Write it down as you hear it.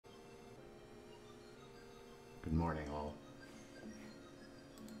Good morning, all.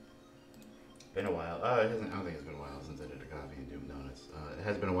 Been a while. It hasn't. I don't think it's been a while since I did a coffee and Doom Donuts. It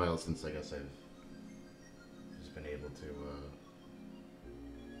has been a while since I guess I've just been able to.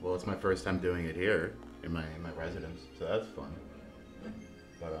 Well, it's my first time doing it here in my residence, so that's fun.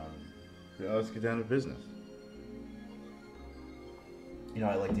 But let's get down to business.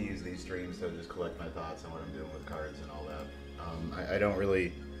 I like to use these streams to just collect my thoughts on what I'm doing with cards and all that. I don't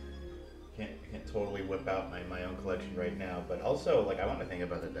really can't totally whip out my own collection right now, but also like I want to think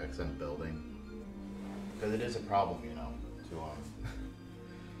about the decks I'm building because it is a problem, to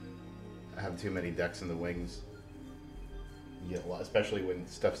have too many decks in the wings. You get a lot, especially when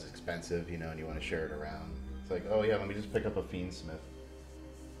stuff's expensive, and you want to share it around. It's like, oh yeah, let me just pick up a Fiendsmith,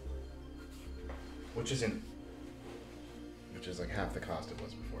 which isn't, which is like half the cost it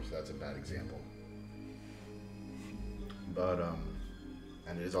was before, so that's a bad example. But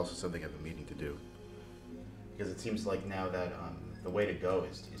and it is also something I've been meaning to do because it seems like now that the way to go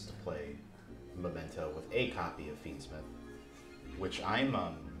is to play Memento with a copy of Fiendsmith, which I'm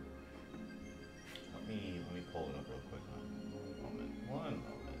let me pull it up real quick. One moment.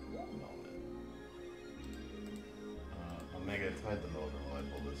 Omega, tide them over while I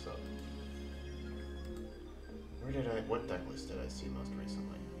pull this up. What deck list did I see most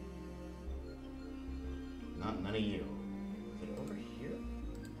recently? None of you. Is it over here?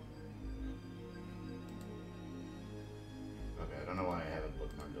 Okay, I don't know why I have it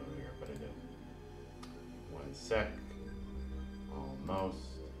bookmarked over here, but I do. One sec.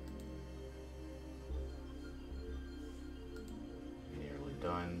 Almost. Nearly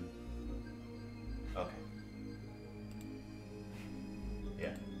done. Okay.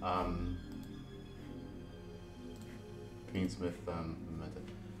 Yeah. Fiendsmith method.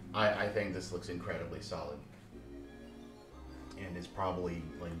 I think this looks incredibly solid. And is probably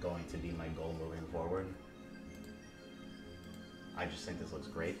like going to be my goal moving forward. I just think this looks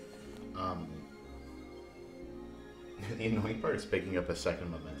great. The annoying part is picking up a second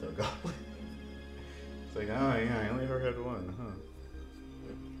Memento Goblin. It's like, oh yeah, I only ever had one,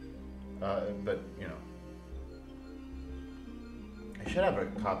 but I should have a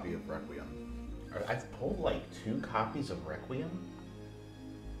copy of Requiem. I've pulled like 2 copies of Requiem.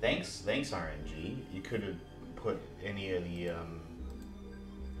 Thanks RNG. You could have put any of the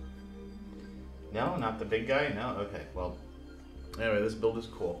No, not the big guy. No, okay. Well, anyway, this build is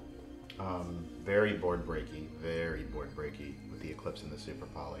cool. Very board breaky with the Eclipse and the Super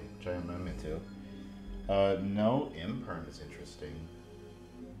Poly, which I'm into. No Imperm is interesting.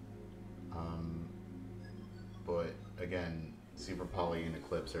 But again, Super Poly and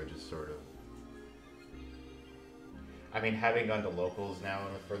Eclipse are just sort of. I mean, having gone to locals now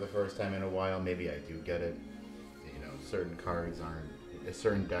for the first time in a while, maybe I do get it. Certain cards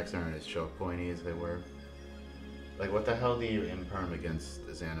certain decks aren't as choke pointy as they were. Like, what the hell do you imperm against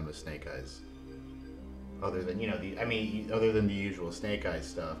the Zanima Snake Eyes? Other than, other than the usual Snake Eyes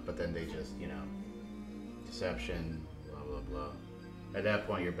stuff, but then they just, Deception, blah, blah, blah. At that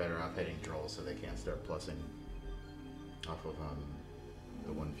point, you're better off hitting Trolls so they can't start plussing off of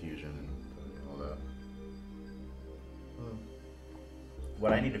the one fusion and all that.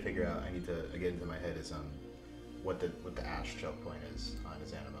 What I need to figure out, I need to get into my head is what the Ash choke point is on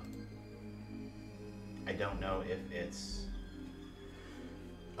his anima. I don't know if it's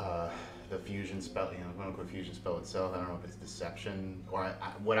the fusion spell, quote unquote fusion spell itself. I don't know if it's deception or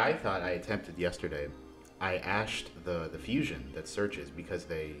what I thought I attempted yesterday. I ashed the fusion that searches because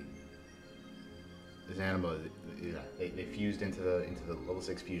his anima, they fused into the level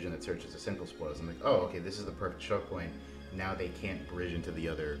 6 fusion that searches the simple spoils. I'm like, oh, okay, this is the perfect choke point. Now they can't bridge into the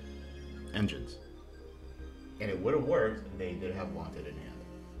other engines. And it would have worked. They did have Wanted in hand.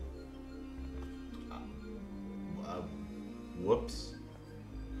 Whoops.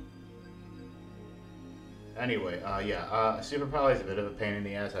 Anyway, Super Poly is a bit of a pain in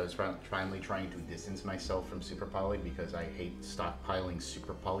the ass. I was finally trying to distance myself from Super Poly because I hate stockpiling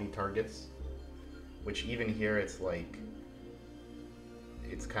Super Poly targets. Which even here, it's like,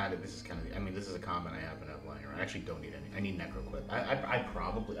 this is a comment I happen to have lying around. I actually don't need any. I need Necroquip. I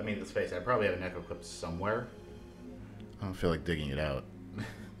probably, let's face it, I probably have a Necroquip somewhere. I don't feel like digging it out.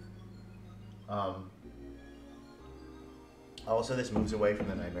 Also, this moves away from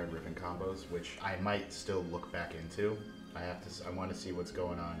the Nightmare Griffin combos, which I might still look back into. I want to see what's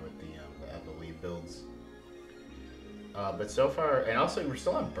going on with the Evoli builds. But so far, and also we're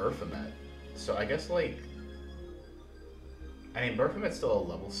still on Berthomet, so I guess Berthomet's still a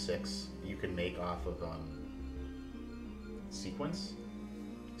level 6 you can make off of sequence.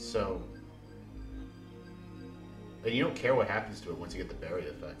 So, and you don't care what happens to it once you get the berry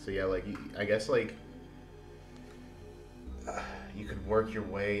effect. So yeah, I guess You could work your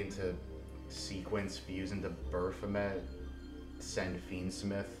way into sequence, fuse into Baphomet, send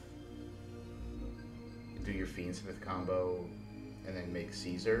Fiendsmith, do your Fiendsmith combo, and then make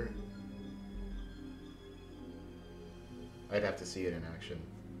Caesar. I'd have to see it in action.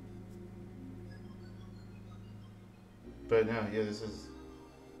 But no, yeah, it's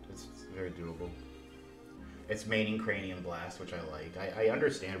very doable. It's maining Cranium Blast, which I like. I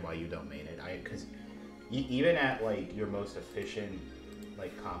understand why you don't main it. Because even at like your most efficient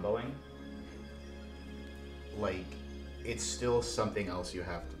like comboing, like it's still something else you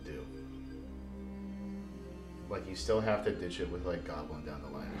have to do. Like you still have to ditch it with like Goblin down the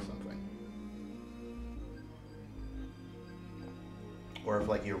line or something. Or if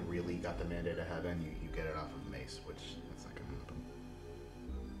like you really got the Mandate of Heaven, you get it off of Mace, which that's not gonna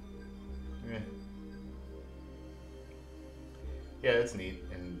happen. Yeah, it's neat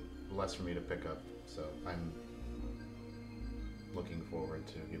and less for me to pick up, so I'm looking forward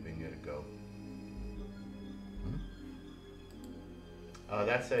to giving it a go.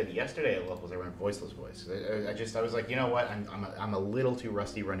 That said, yesterday at Locals I ran Voiceless Voice. I was like, you know what? I'm a little too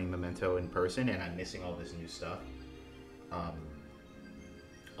rusty running Memento in person, and I'm missing all this new stuff.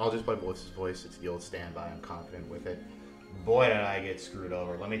 I'll just play Voiceless Voice. It's the old standby. I'm confident with it. Boy, did I get screwed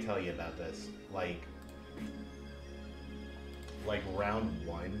over. Let me tell you about this. Like round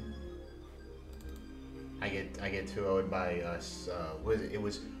 1, I get 2-0'd by us. It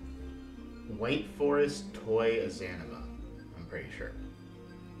was White Forest Toy Azanima. I'm pretty sure.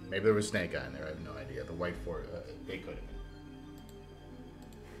 Maybe there was Snake Eye in there. I have no idea. The White Forest. It could have been.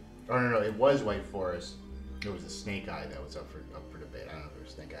 Oh no, it was White Forest. It was the Snake Eye that was up for debate. I don't know if it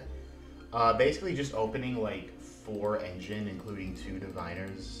was Snake Eye. Basically, just opening like 4 engine, including 2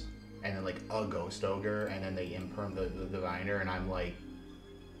 diviners, and then like a Ghost Ogre, and then they imperm the diviner, and I'm like,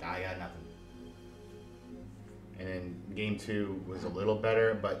 I got nothing. And then game 2 was a little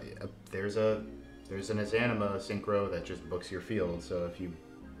better, but there's an Azanima synchro that just books your field. So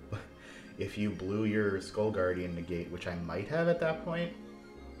if you blew your Skull Guardian negate, which I might have at that point.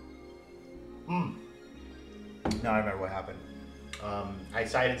 Now I remember what happened. I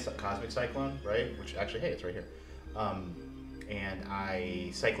sided Cosmic Cyclone, right? Which actually, hey, it's right here. And I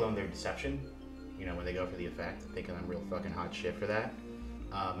Cyclone their Deception, you know, when they go for the effect, thinking I'm real fucking hot shit for that.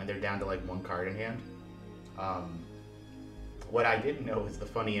 And they're down to like 1 card in hand. What I didn't know is the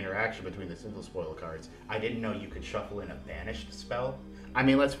funny interaction between the Single Spoil cards. I didn't know you could shuffle in a Banished spell. I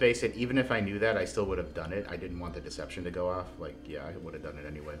mean, let's face it, even if I knew that, I still would have done it. I didn't want the Deception to go off. Like, yeah, I would have done it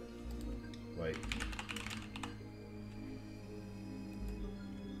anyway. Like,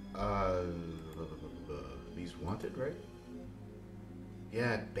 these wanted, right?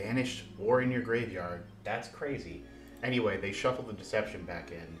 Yeah, banished or in your graveyard. That's crazy. Anyway, they shuffled the Deception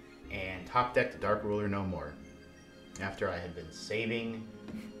back in and top decked Dark Ruler no more. After I had been saving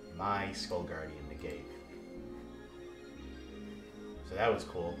my Skull Guardian negate. So that was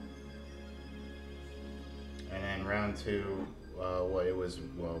cool. And then round 2, it was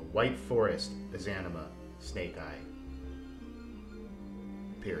White Forest, Azanima, Snake Eye.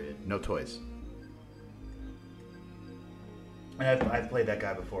 Period. No toys. And I've played that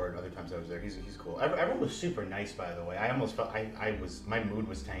guy before at other times I was there. He's cool. Everyone was super nice, by the way. I almost felt my mood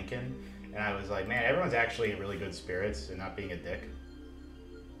was tanking, and I was like, man, everyone's actually in really good spirits and not being a dick.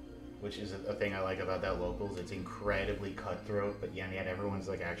 Which is a thing I like about that Locals. It's incredibly cutthroat, but yet everyone's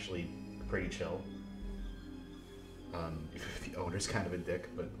like actually pretty chill. The owner's kind of a dick,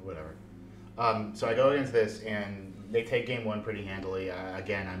 but whatever. So I go against this, and they take game 1 pretty handily.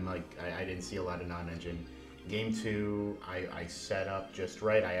 Again, I'm like, I didn't see a lot of non-engine. Game 2, I set up just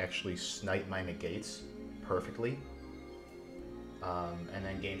right. I actually sniped my negates perfectly. And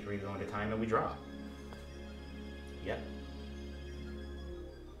then game 3 we go into time and we draw. Yeah.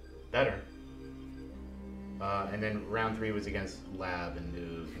 Better. And then round 3 was against Lab, and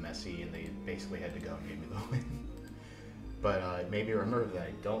it was messy, and they basically had to go and give me the win. But maybe remember that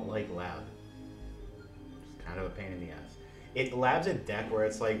I don't like Lab. It's kind of a pain in the ass. Lab's a deck where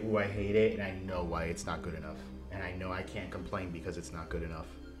it's like, ooh, I hate it, and I know why it's not good enough. And I know I can't complain because it's not good enough.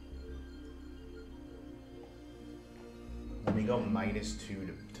 Let me go -2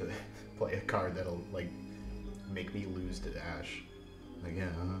 to play a card that'll, like, make me lose to Ash. Like,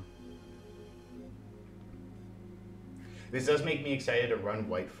 yeah, This does make me excited to run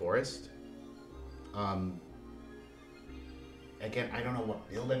White Forest. Again, I don't know what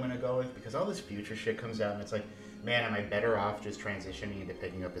build I'm going to go with, because all this future shit comes out, and it's like, man, am I better off just transitioning into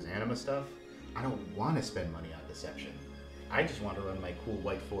picking up his anima stuff? I don't want to spend money on Deception. I just want to run my cool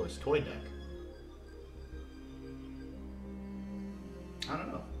White Forest toy deck. I don't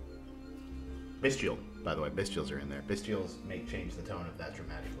know. Mist Shield. By the way, Bestials are in there. Bestials may change the tone of that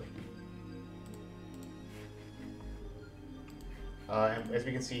dramatically. And as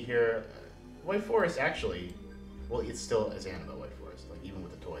we can see here, White Forest actually, well, it's still as Anima White Forest, like even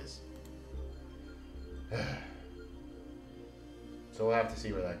with the toys. So we'll have to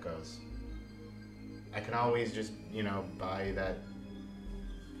see where that goes. I can always just, you know, buy that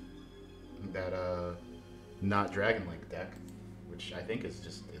not Dragon Link deck, which I think is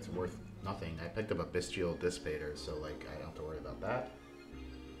just, it's worth nothing. I picked up a Bestial Dissipator, so like I don't have to worry about that.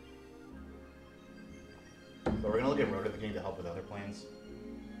 But we're gonna look at Road of the King to help with other plans.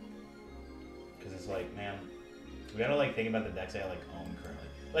 Cause it's like, man, we gotta like think about the decks I like own currently.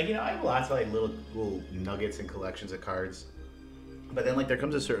 Like, you know, I have lots of like little nuggets and collections of cards. But then like there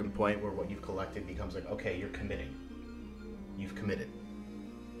comes a certain point where what you've collected becomes like, okay, you're committing. You've committed.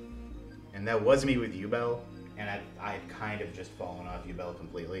 And that was me with Yubel, and I've kind of just fallen off Yubel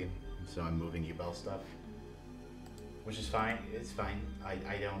completely. So I'm moving Yubel stuff. Which is fine. It's fine.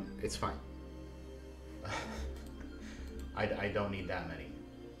 I don't, it's fine. I don't need that many.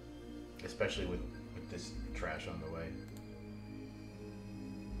 Especially with this trash on the way.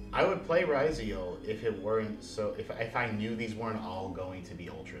 I would play Ryziel if it weren't so, if I knew these weren't all going to be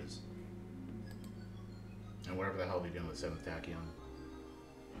ultras. And whatever the hell they're doing with 7th Tachyon.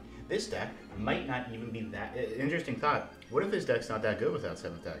 This deck might not even be that, interesting thought. What if this deck's not that good without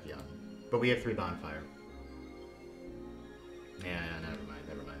 7th Tachyon? But we have 3 Bonfire. Yeah, never mind.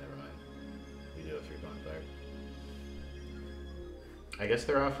 We do have 3 Bonfire. I guess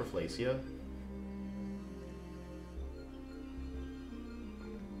they're off for Flacia.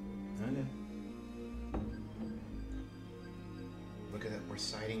 Okay. Look at that, we're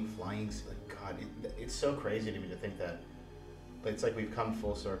sighting Flying Sea. Like, God, it's so crazy to me to think that. But it's like we've come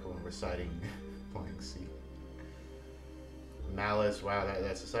full circle and we're sighting Flying Sea. Malice, wow,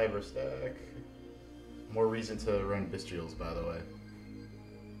 that's a cyber stack. More reason to run Bestials, by the way.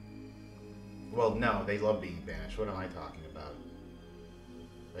 Well, no, they love being banished. What am I talking about?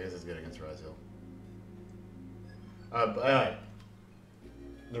 I guess it's good against Ryziel. But alright.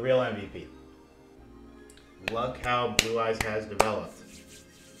 The real MVP. Look how Blue Eyes has developed.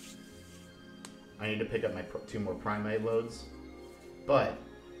 I need to pick up my 2 more Primite loads. But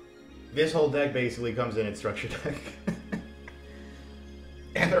this whole deck basically comes in its structure deck.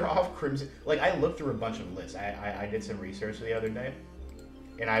 And they're off Crimson. Like, I looked through a bunch of lists. I did some research the other day.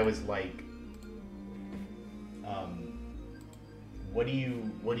 And I was like, what do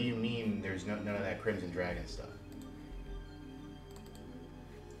you mean there's none of that Crimson Dragon stuff?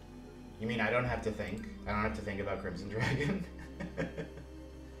 You mean I don't have to think? I don't have to think about Crimson Dragon?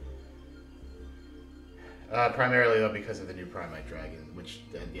 Primarily though because of the new Primite Dragon, which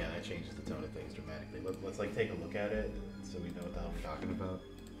yeah, that changes the tone of things dramatically. Let's like take a look at it so we know what the hell we're talking about.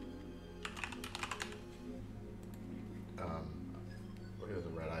 Look at the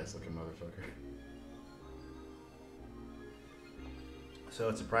red eyes looking motherfucker. So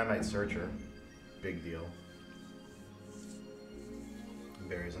it's a Primite Searcher, big deal.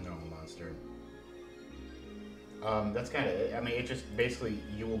 Buries a normal monster. That's kind of it. I mean, it just basically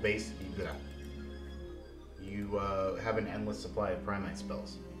you will you have an endless supply of Primite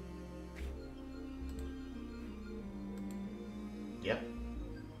spells. Yep.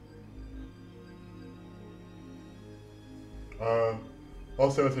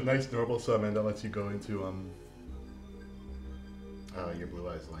 Also, it's a nice normal summon that lets you go into your Blue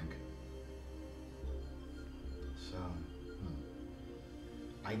Eyes Link. So.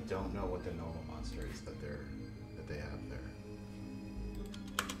 I don't know what the normal monster is that they have there.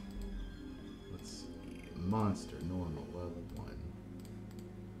 Let's see. Monster normal level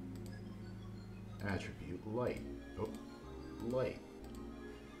 1. Attribute light. Oh, light.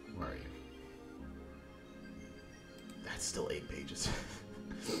 Where are you? That's still 8 pages.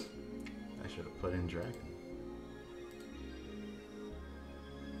 I should have put in dragon.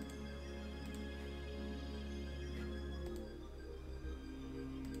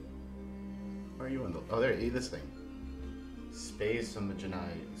 Where are you in the... Oh, there, this thing. Space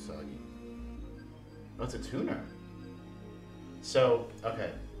Homogenai Soggy. Oh, it's a tuner. So,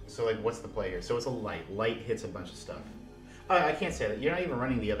 okay. So, like, what's the play here? So, it's a light. Light hits a bunch of stuff. I can't say that. You're not even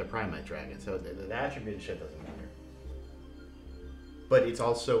running the other Primite Dragon, so the attribute shit doesn't matter. But it's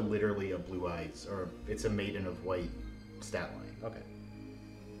also literally a Blue Eyes, or it's a Maiden of White stat line. Okay.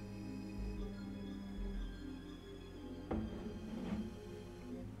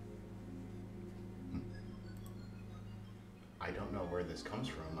 I don't know where this comes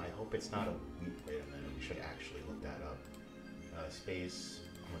from. I hope it's not a... Wait a minute, we should actually look that up. Space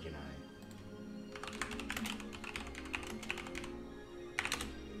Homogenai.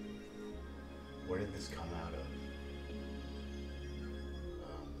 Where did this come out of?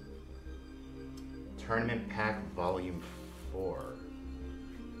 Tournament Pack Volume 4.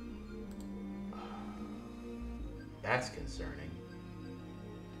 That's concerning.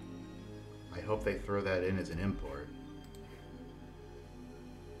 I hope they throw that in as an import.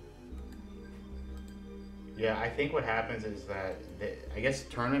 Yeah, I think what happens is that I guess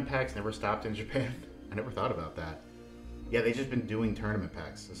tournament packs never stopped in Japan. I never thought about that. Yeah, they've just been doing tournament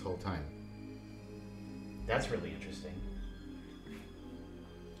packs this whole time. That's really interesting.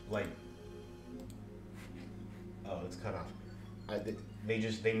 Like, oh, it's cut off.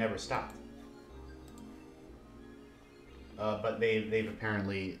 They never stopped. But they've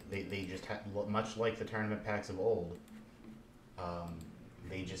apparently they just have, much like the tournament packs of old.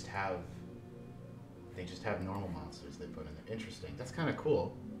 They just have normal monsters they put in there. Interesting. That's kind of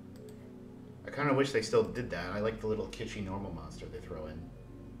cool. I kind of wish they still did that. I like the little kitschy normal monster they throw in.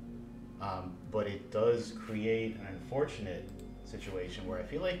 But it does create an unfortunate situation where I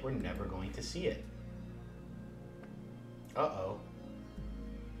feel like we're never going to see it. Uh-oh.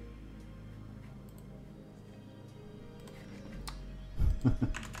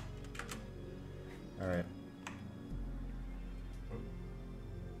 All right.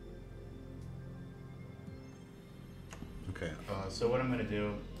 Okay. So what I'm gonna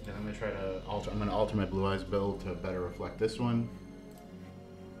do is I'm gonna try to alter. I'm gonna alter my Blue Eyes build to better reflect this one.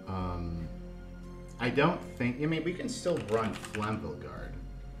 I don't think. I mean, we can still run Flamville Guard.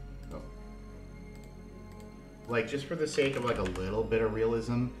 Oh. Like, just for the sake of like a little bit of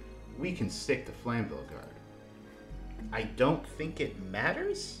realism, we can stick to Flamville Guard. I don't think it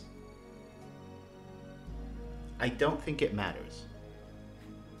matters. I don't think it matters.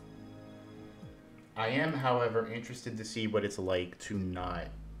 I am, however, interested to see what it's like to not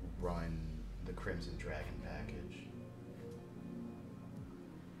run the Crimson Dragon package.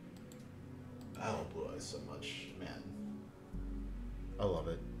 I love Blue Eyes so much, man. I love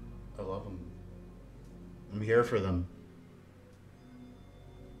it. I love them. I'm here for them.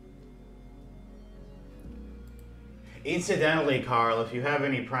 Incidentally, Carl, if you have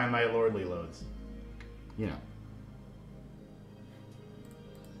any Primite Lordly loads, you know.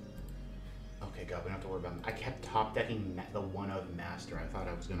 Okay, God, we don't have to worry about them. I kept top decking the one of Master. I thought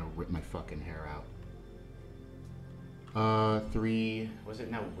I was gonna rip my fucking hair out. 3. Was it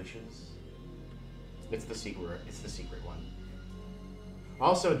now Wishes? It's the secret. It's the secret one.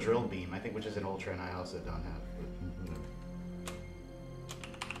 Also, Drill Beam, I think, which is an Ultra, and I also don't have.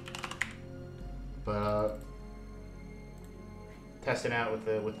 But testing out with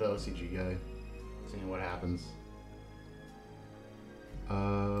the OCG guy, seeing what happens. What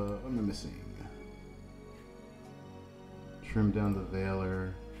am I missing? Trim down the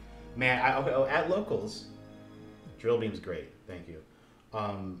Veiler. Man, at locals, Drill Beam's great. Thank you.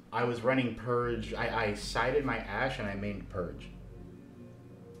 I was running Purge. I sided my Ash and I mained Purge.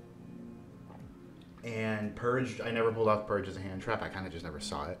 And Purge, I never pulled off Purge as a hand trap. I kind of just never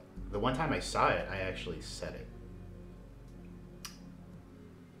saw it. The one time I saw it, I actually set it.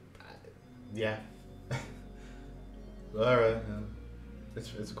 Yeah. Alright. Yeah.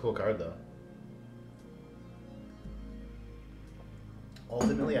 It's a cool card, though.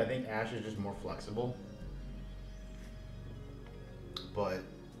 Ultimately, I think Ash is just more flexible. But,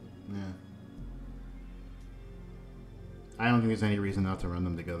 yeah. I don't think there's any reason not to run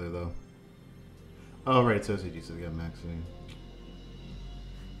them together, though. Oh, right, it's OCG, so we got maxing.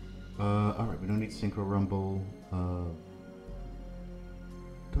 Alright, we don't need Synchro Rumble. Don't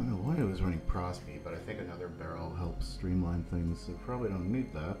know why I was running Prosby, but I think another barrel helps streamline things, so probably don't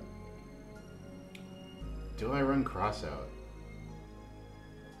need that. Do I run Crossout?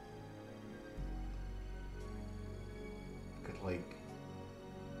 Could, like...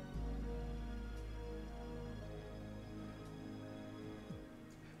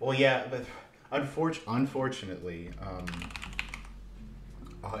 Well, yeah, but unfortunately,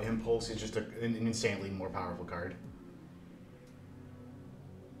 Impulse is just an insanely more powerful card.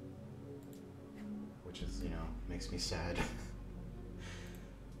 Which is, you know, makes me sad.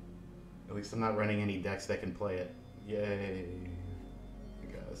 At least I'm not running any decks that can play it. Yay, I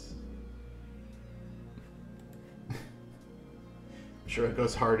guess. I'm sure it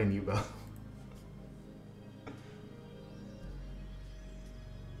goes hard in Yuba.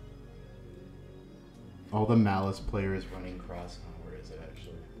 All the Malice players running cross. Oh, where is it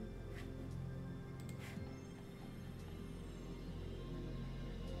actually?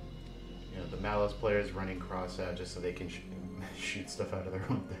 You know, the Malice players running cross out just so they can shoot stuff out of their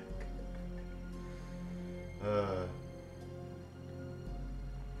own deck.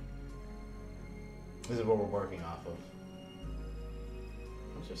 This is what we're working off of.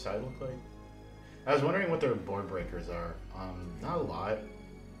 What's your side look like? I was wondering what their board breakers are. Not a lot.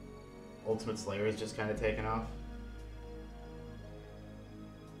 Ultimate Slayer is just kind of taken off.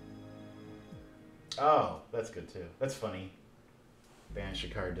 Oh, that's good too. That's funny. Banish a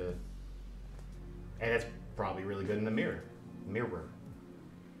card to... And that's probably really good in the mirror. Mirror.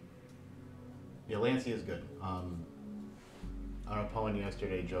 Yeah, Lancia is good. An opponent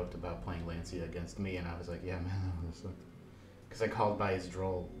yesterday joked about playing Lancia against me, and I was like, yeah, man, that sucked. Because I called by his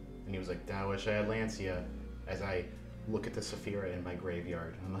droll, and he was like, I wish I had Lancia, as I look at the Saphira in my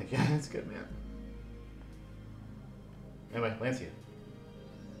graveyard. I'm like, yeah, that's good, man. Anyway, Lancia.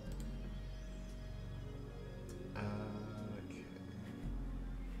 Okay.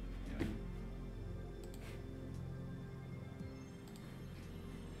 Yeah.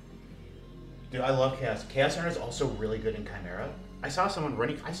 Dude, I love Chaos. Chaos Runner is also really good in Chimera. I saw some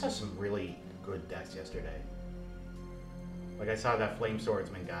really good decks yesterday. Like, I saw that Flame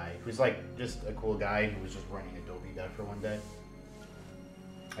Swordsman guy, who's like just a cool guy who was just running a dopey deck for one day.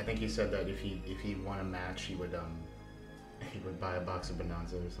 I think he said that if he won a match, he would buy a box of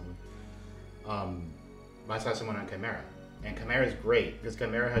Bonanza or something. I saw someone on Chimera, and Chimera is great because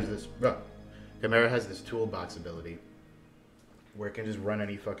Chimera has this toolbox ability where it can just run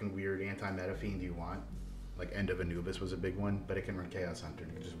any fucking weird anti-meta fiend you want. Like End of Anubis was a big one, but it can run Chaos Hunter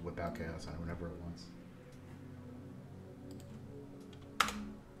and it can just whip out Chaos Hunter whenever it wants.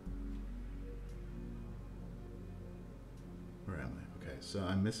 Where am I? Okay, so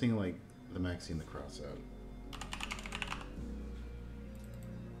I'm missing like the Maxine the Cross out.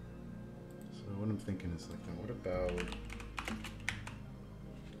 So what I'm thinking is like, what about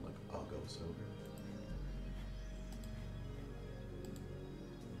like I'll go sober.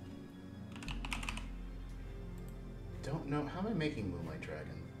 Don't know. How am I making Moonlight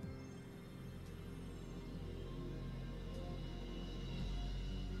Dragon?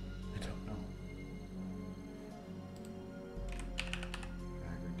 I don't know.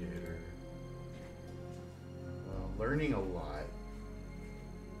 Aggregator. Well, learning a lot.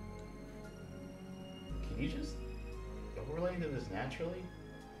 Can you just overlay into this naturally?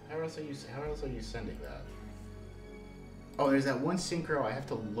 How else are you sending that? Oh, there's that one synchro I have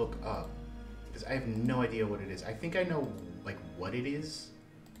to look up. Because I have no idea what it is. I think I know, like, what it is,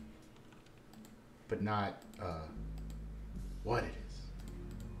 but not, what it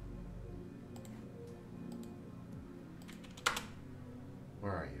is.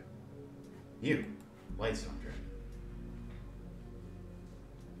 Where are you? You! Lightstone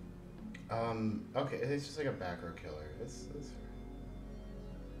Dragon. Okay, it's just like a back row killer. It's fair.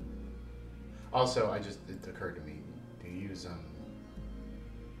 Also, it occurred to me, do you use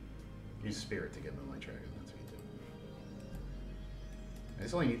Spirit to get Moonlight Dragon, that's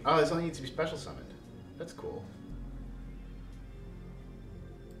what you do. This only needs to be special summoned. That's cool.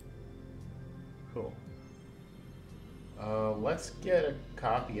 Cool. Let's get a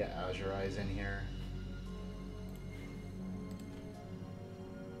copy of Azure Eyes in here.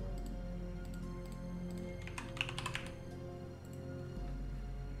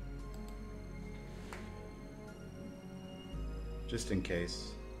 Just in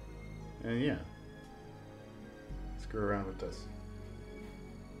case. And yeah, screw around with this.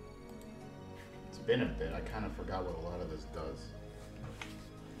 It's been a bit. I kind of forgot what a lot of this does.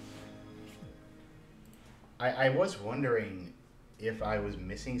 I was wondering if I was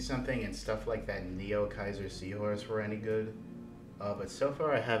missing something and stuff like that Neo Kaiser Seahorse were any good. But so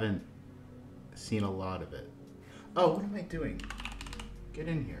far I haven't seen a lot of it. Oh, what am I doing? Get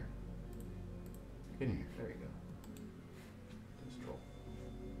in here. Get in here. There you go.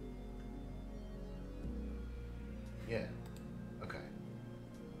 Yeah. Okay.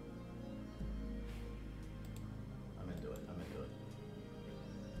 I'm into it.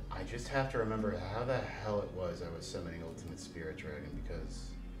 I just have to remember how the hell it was I was summoning Ultimate Spirit Dragon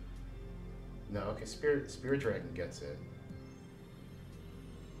because... No, okay, Spirit Dragon gets it.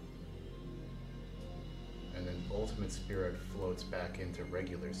 And then Ultimate Spirit floats back into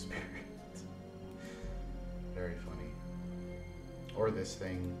regular Spirit. Very funny. Or this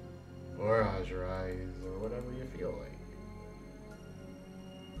thing. Or Azure Eyes, or whatever you feel like.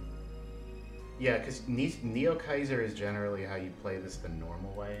 Yeah, because Neo Kaiser is generally how you play this the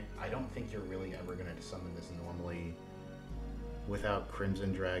normal way. I don't think you're really ever going to summon this normally without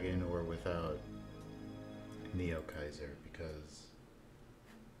Crimson Dragon or without Neo Kaiser, because...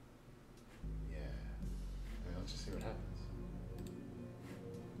 Yeah. I mean, let's just see what happens.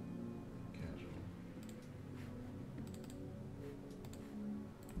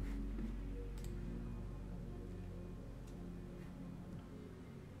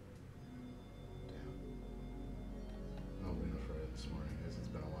 This morning, as it's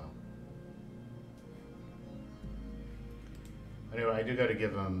been a while. Anyway, I do gotta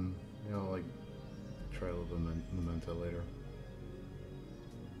give him, you know, like, try a little bit of memento later.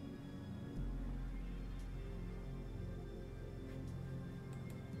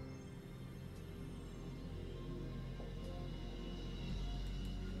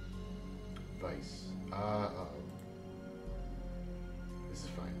 Vice. Uh-oh. This is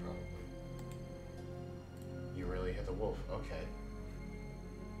fine, probably. You really hit the wolf. Okay.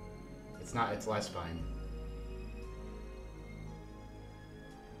 It's not, it's less fine.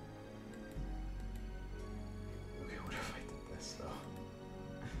 Okay, what if I did this, though?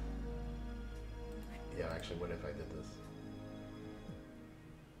 Yeah, actually, what if I did this?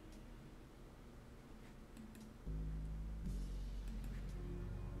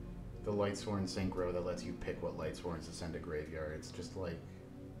 The Lightsworn Synchro that lets you pick what Lightsworns to send to graveyard. It's just like,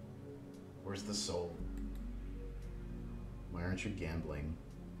 where's the soul? Why aren't you gambling?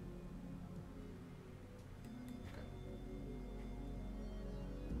 Okay.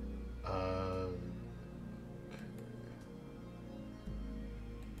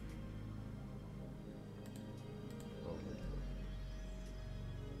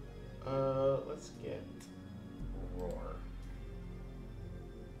 Let's get Roar.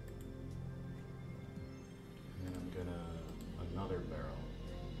 And I'm gonna another barrel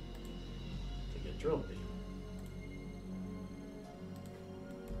to get Drill Beam.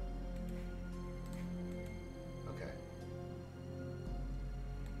 Okay.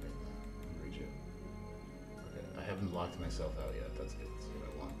 Wait, reach it. Okay, I haven't locked myself out yet. That's good. That's what I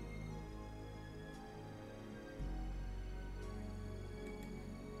want.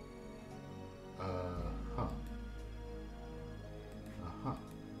 Huh. Uh-huh.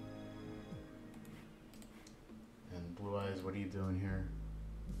 And Blue Eyes, what are you doing here?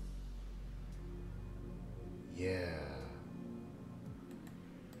 Yeah.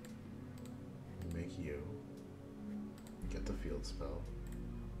 Make you get the field spell.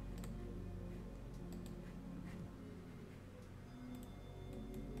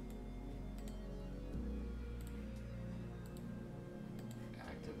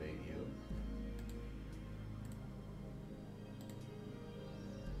 Activate you.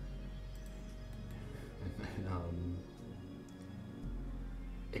 And then,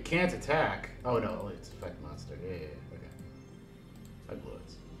 it can't attack. Oh no, it's effect monster. Yeah, okay. I blew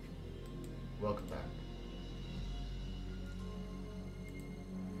it. Welcome back.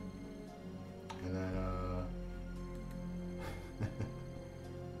 And then,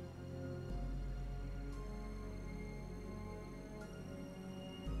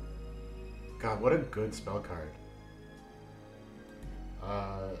 God, what a good spell card.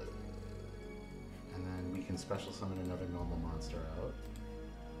 And then we can special summon another normal monster out.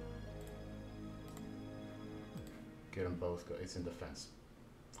 Get them both. It's in defense.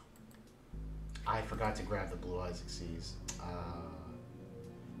 I forgot to grab the Blue Eyes Xyz.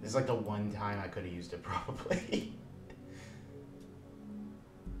 This is like the one time I could have used it, probably.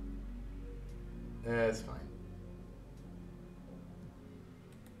 It's fine.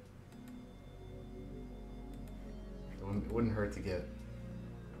 It wouldn't hurt to get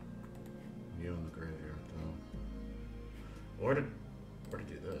you in the graveyard, though. Or to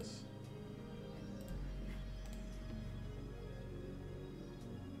do this.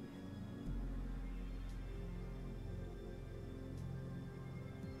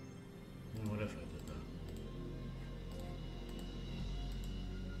 What if I did that?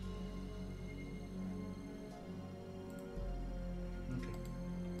 Okay.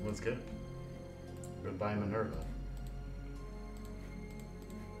 Let's go. Goodbye, Minerva.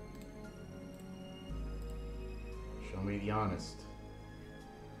 Show me the honest.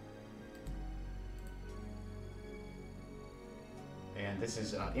 And this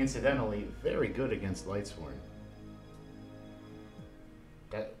is, incidentally, very good against Lightsworn.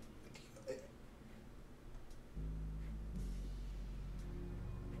 That...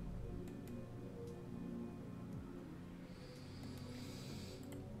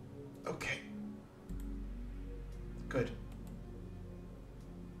 Okay. Good.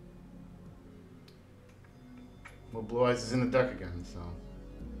 Well, Blue Eyes is in the deck again, so...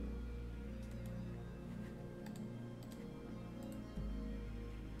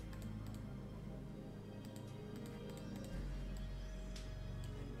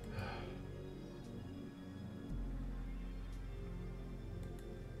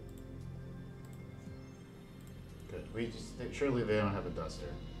 Good. We just... Surely they don't have a Duster.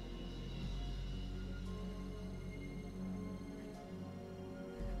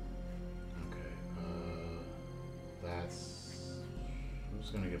 I'm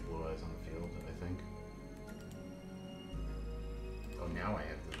just gonna get Blue Eyes on the field, I think. Oh, now I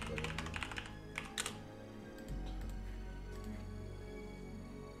have to put it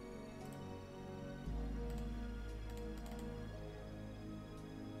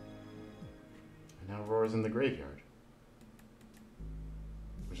drawers in the graveyard,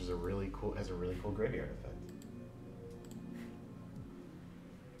 which is a really cool graveyard effect.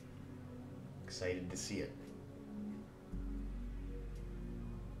 Excited to see it.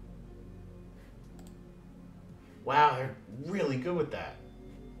 Wow, they're really good with that.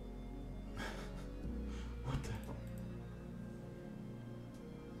 What the hell?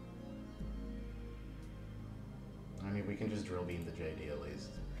 I mean, we can just drill beam the JD at least.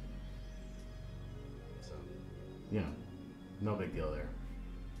 So, you know, no big deal there.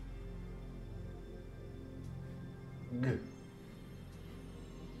 Good.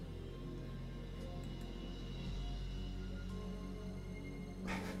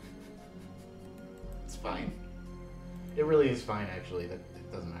 It's fine. It really is fine, actually. That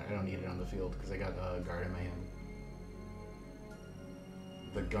it doesn't matter. I don't need it on the field because I got a guard in my hand.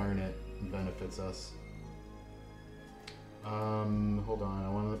 The garnet benefits us. Hold on.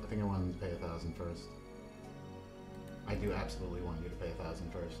 I think I want to pay 1,000 first. I do absolutely want you to pay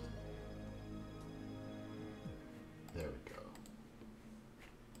 1,000 first. There we go.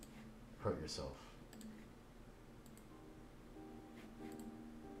 Hurt yourself.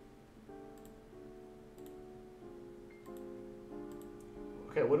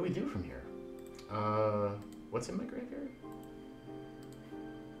 Okay, what do we do from here? What's in my graveyard?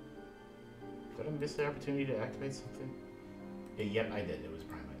 Did I miss the opportunity to activate something? Yeah, yep, I did. It was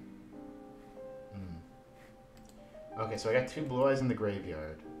Primite. Okay, so I got 2 blue eyes in the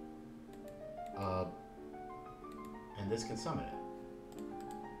graveyard. And this can summon it.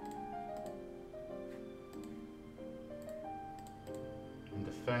 In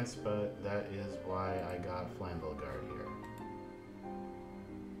defense, but that is why I got Flambeau Guard here.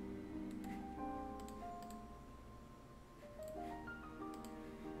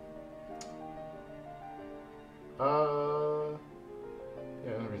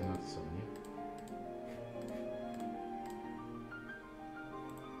 Yeah, no reason not to summon you.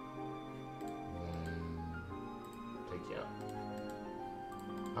 Then take you out.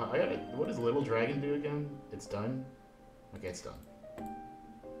 I gotta. What does Little Dragon do again? It's done? Okay, it's done.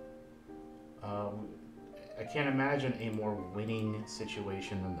 I can't imagine a more winning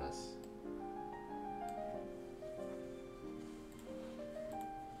situation than this.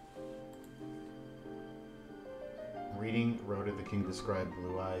 Reading Road of the King described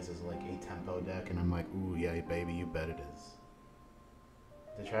Blue Eyes as like a tempo deck, and I'm like, ooh, yeah, baby, you bet it is.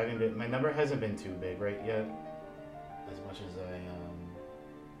 The Dragon bit, my number hasn't been too big right yet, as much as I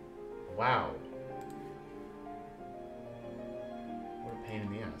wow. What a pain in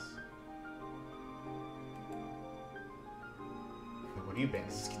the ass. Wait, what do you ban?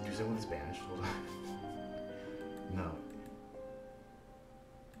 Does this do something with Spanish? Hold on. No.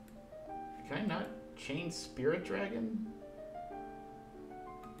 Can I not chain Spirit Dragon?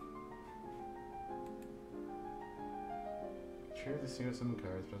 Trigger the single summon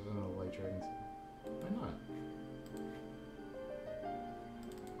cards, present on a Light Dragon. Why not?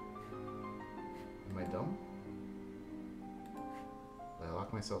 Am I dumb? Did I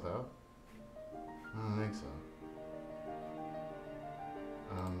lock myself out? I don't think so.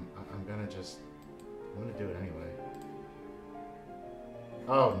 I'm gonna do it anyway.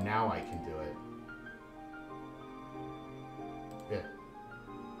 Oh, now I can do it. Yeah.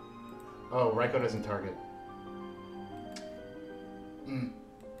 Oh, Raiko doesn't target.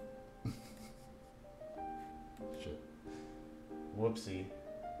 Shit. Whoopsie.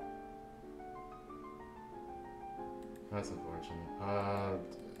 That's unfortunate.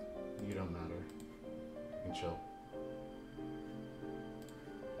 You don't matter. You can chill.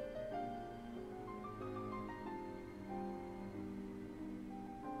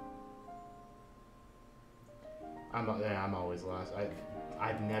 I'm always last.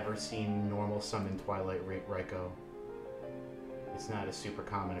 I've never seen normal summon Twilight Raiko. It's not a super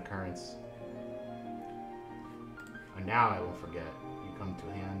common occurrence. And now I won't forget. You come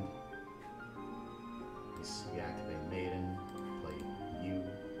to hand. You activate Maiden. Play you.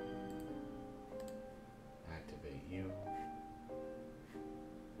 Activate you.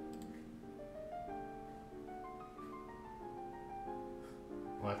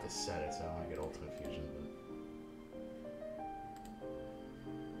 We'll have to set it so I don't want to get Ultimate Fusion, but...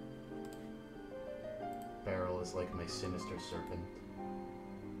 Barrel is like my sinister serpent.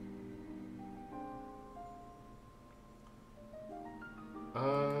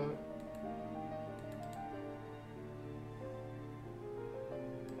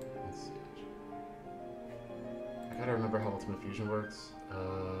 Let's see. I gotta remember how Ultimate Fusion works.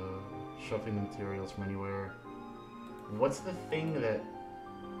 Shuffling the materials from anywhere. What's the thing that...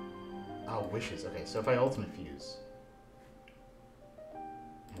 Oh, wishes. Okay, so if I Ultimate Fuse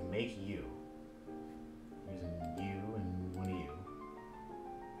and make you,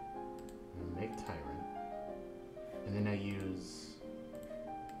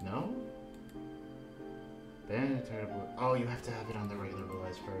 have to have it on the regular blue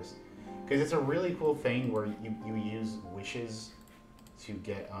eyes first. Because it's a really cool thing where you use wishes to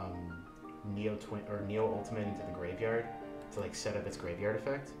get Neo Ultimate into the graveyard to like set up its graveyard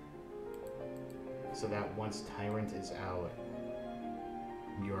effect. So that once Tyrant is out,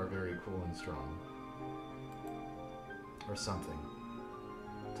 you are very cool and strong. Or something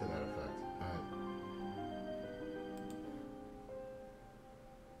to that effect.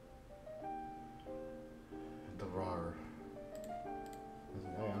 The RAR.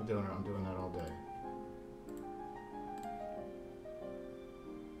 Hey, I'm doing that all day.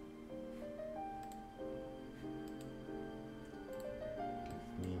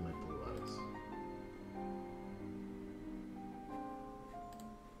 Give me my blue eyes.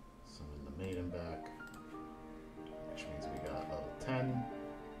 Summon the maiden back. Which means we got level 10.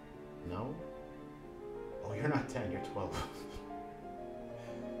 No? Oh, you're not 10, you're 12.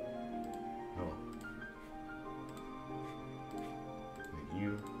 Oh. And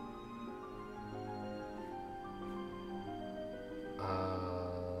you.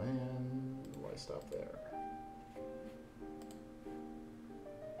 And why stop there?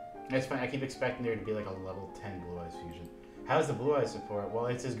 It's fine, I keep expecting there to be like a level 10 Blue Eyes fusion. How's the Blue Eyes support? Well,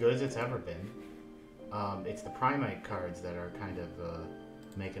 it's as good as it's ever been. It's the Primite cards that are kind of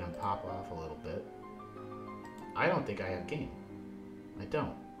making them pop off a little bit. I don't think I have game. I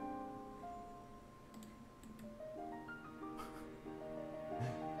don't.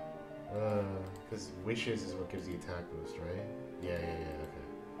 Because Wishes is what gives the attack boost, right? Yeah, okay.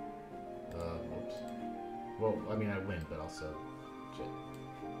 Whoops. Well, I mean, I win, but also... Shit.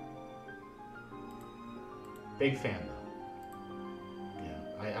 Big fan, though.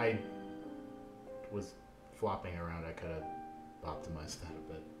 Yeah, I was flopping around. I could have optimized that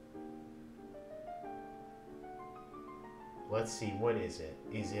a bit. Let's see, what is it?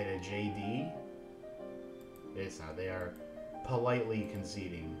 Is it a JD? It's not. They are politely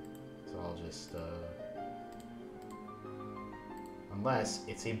conceding. So I'll just, unless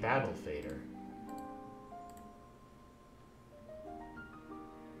it's a Battle Fader.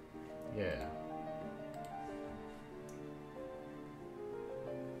 Yeah.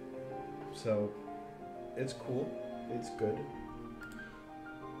 So, it's cool. It's good.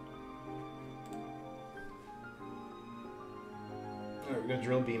 Alright, we're gonna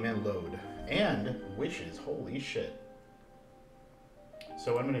drill beam and load. And wishes, holy shit.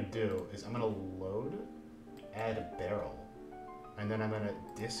 So what I'm gonna do is I'm gonna load, add a barrel, and then I'm gonna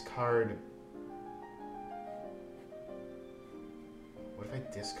discard... What if I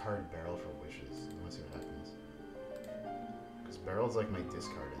discard barrel for wishes? I wanna see what happens. Because barrel's like my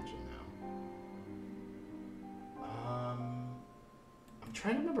discard engine now. I'm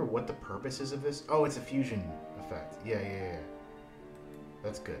trying to remember what the purpose is of this. Oh, it's a fusion effect. Yeah.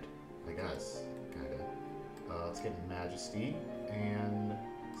 That's good, I guess, kinda. Let's get Majesty and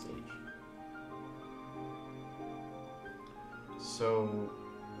Sage. So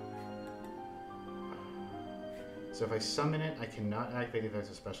if I summon it, I cannot activate the effects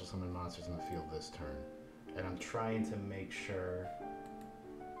of special summon monsters in the field this turn. And I'm trying to make sure...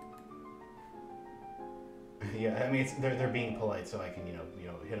 Yeah, I mean, they're being polite, so I can, you know,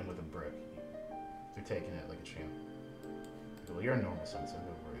 hit them with a brick. They're taking it like a champ. Well, you're a normal summon, so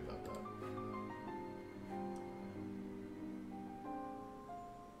don't worry about that.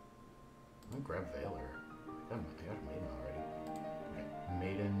 I'm gonna grab Veiler. I got a Maiden already. Okay.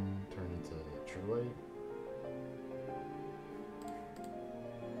 Maiden turn into True Light.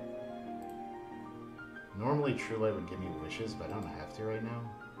 Normally True Light would give me wishes, but I don't have to right now.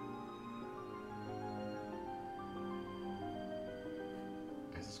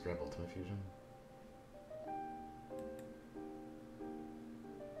 I just grab Ultimate Fusion.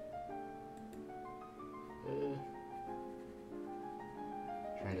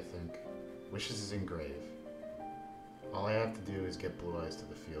 Trying to think. Wishes is Engrave. All I have to do is get Blue Eyes to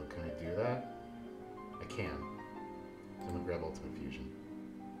the field. Can I do that? I can. So I'm gonna grab Ultimate Fusion.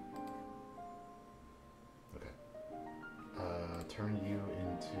 Okay. Turn you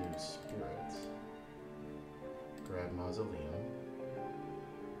into Spirit. Grab Mausoleum.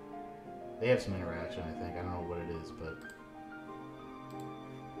 They have some interaction, I think. I don't know what it is, but...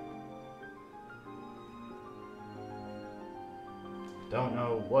 Don't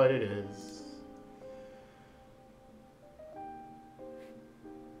know what it is.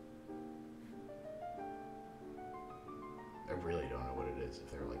 I really don't know what it is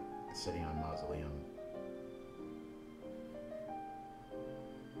if they're like sitting on Mausoleum.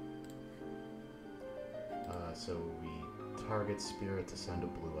 So we target Spirit to send a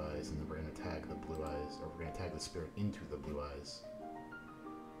Blue Eyes, and then we're going to tag the Blue Eyes, or we're going to tag the Spirit into the Blue Eyes.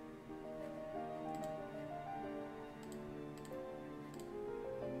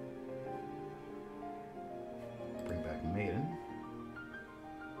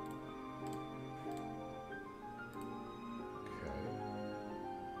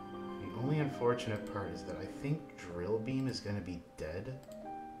 unfortunate part is that I think Drill Beam is going to be dead.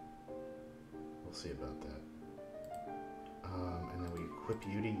 We'll see about that. And then we equip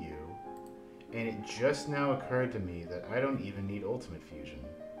you to you. And it just now occurred to me that I don't even need Ultimate Fusion.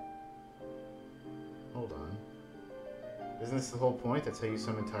 Hold on. Isn't this the whole point? That's how you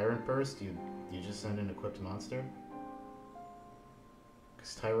summon Tyrant Burst? You just send an equipped monster?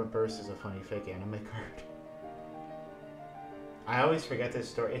 Because Tyrant Burst is a funny fake anime card. I always forget this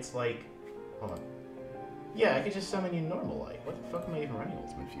story. It's like... Hold on. Yeah, I could just summon you normal like. What the fuck am I even running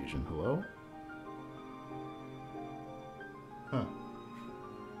Ultimate Fusion? Hello? Huh.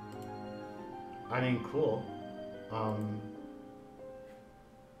 I mean, cool.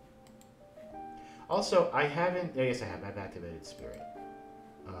 Also, I haven't... Oh, yes, I have. I've activated Spirit.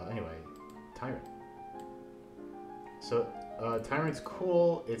 Anyway, Tyrant. So, Tyrant's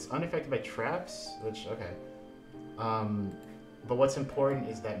cool. It's unaffected by traps, which, okay. But what's important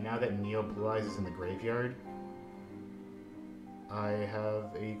is that now that Neo Blue Eyes is in the graveyard, I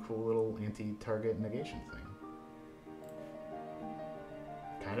have a cool little anti-target negation thing.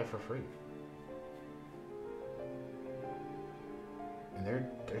 Kind of for free. And they're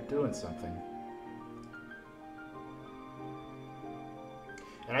doing something.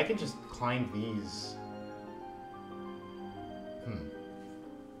 And I can just climb these.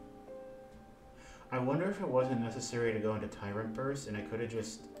 I wonder if it wasn't necessary to go into Tyrant Burst and I could have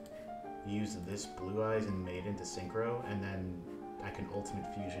just used this Blue Eyes and made into Synchro, and then I can Ultimate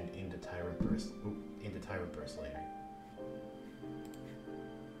Fusion into Tyrant Burst later.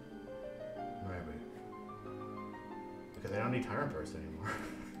 Maybe. Because I don't need Tyrant Burst anymore.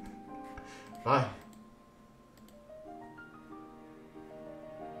 Bye.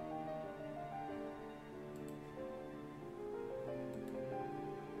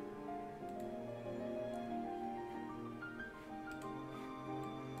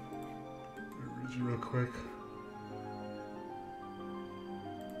 Real quick.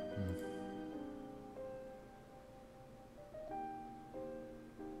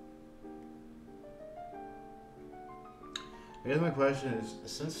 I guess my question is,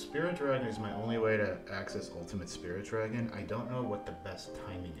 since Spirit Dragon is my only way to access Ultimate Spirit Dragon, I don't know what the best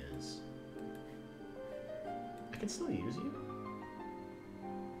timing is. I can still use you?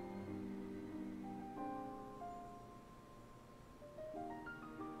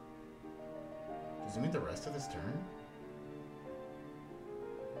 Does it mean the rest of this turn?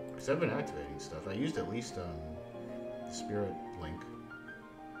 Because I've been activating stuff. I used at least the Spirit Link.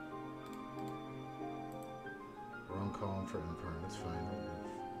 Wrong column for Imperm, it's fine.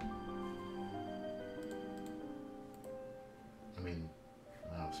 I mean,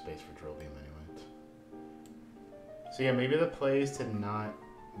 I don't have space for Drill Beam anyway. So yeah, maybe the play is to not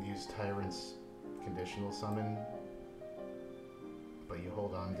use Tyrant's conditional summon, but you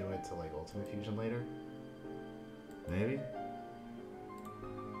hold on to it to like Ultimate Fusion later? Maybe?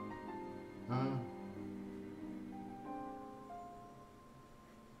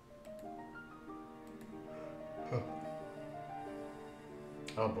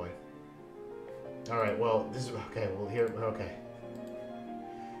 Oh boy. Alright, well, this is... Okay, well here... Okay.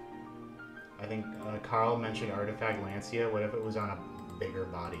 I think Carl mentioned Artifact Lancia. What if it was on a bigger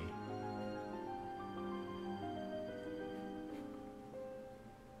body?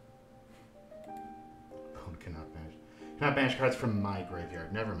 Opponent cannot banish. Cannot banish cards from my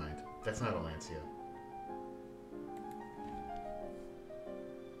graveyard. Never mind. That's not a Lancia.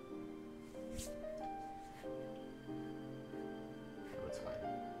 Oh, it's fine.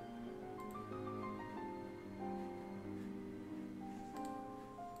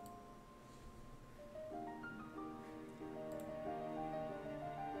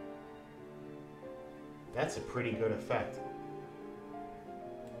 That's a pretty good effect.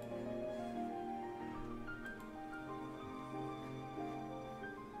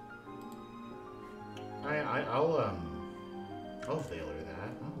 I'll Veiler that. I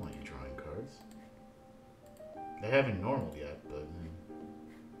don't want you drawing cards. They haven't normaled yet, but...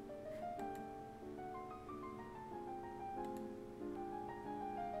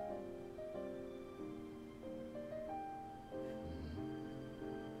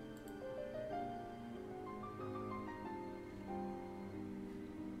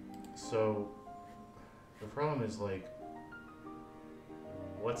 So, the problem is, like,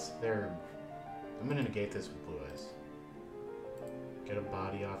 what's their... I'm gonna negate this with Blue Eyes. Get a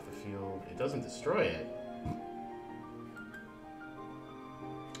body off the field. It doesn't destroy it.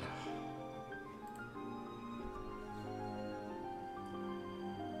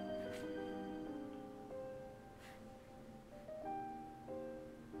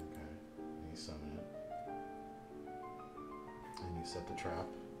 Okay, and you summon it. And you set the trap.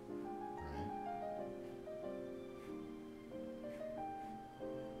 Alright.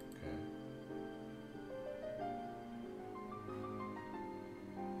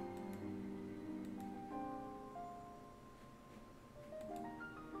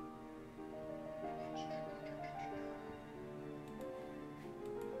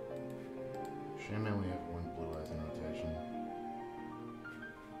 Shame I only have one blue eyes in rotation.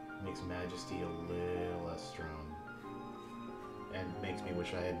 Makes Majesty a little less strong. And makes me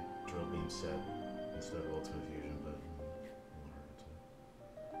wish I had Drill Beam set instead of Ultimate Fusion, but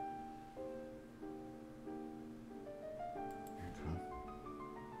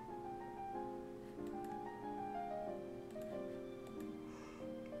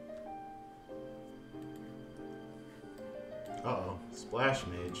okay. Uh-oh. Splash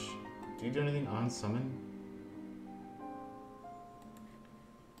Mage. Do you do anything on summon?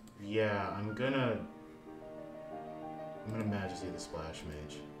 Yeah, I'm gonna Majesty the Splash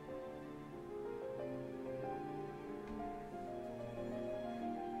Mage.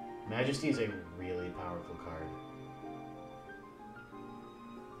 Majesty is a really powerful card.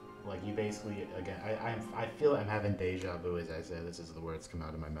 Like, you basically, again, I feel I'm having deja vu as I say this as the words come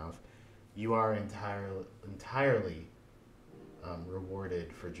out of my mouth. You are entirely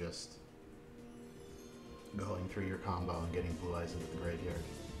rewarded for just going through your combo and getting blue eyes into the graveyard.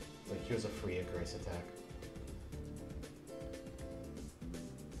 It's like, here's a free Icarus attack.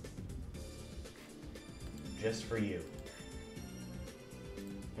 Just for you.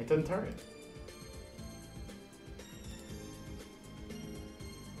 It doesn't target.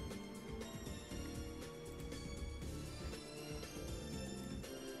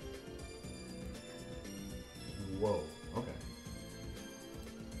 Whoa, okay.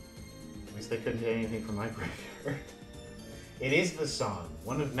 At least they couldn't hit anything from my graveyard. It is the song,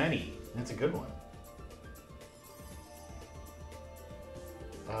 one of many. That's a good one.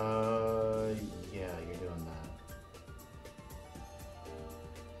 Yeah, you're doing that.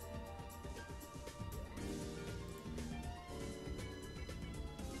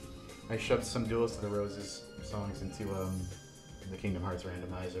 I shoved some Duels to the Roses songs into the Kingdom Hearts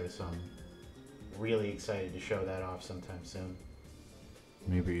randomizer, so I'm really excited to show that off sometime soon.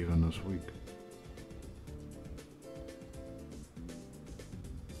 Maybe even this week.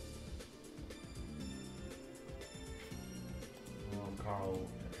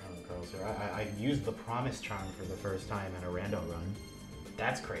 Carl's here. I used the Promise Charm for the first time in a rando run.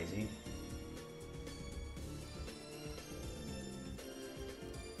 That's crazy.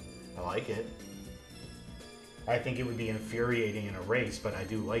 I like it. I think it would be infuriating in a race, but I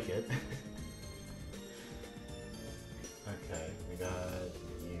do like it. Okay, we got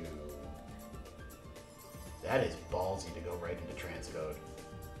you. That is ballsy to go right into transcode.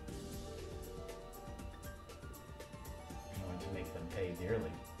 I'm going to make them pay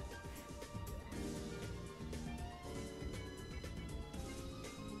dearly.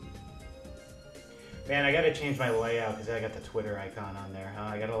 Man, I gotta change my layout because I got the Twitter icon on there, huh?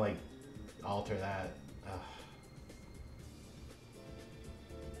 I gotta, like, alter that. Ugh.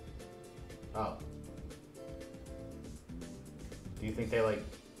 Oh. Do you think they, like,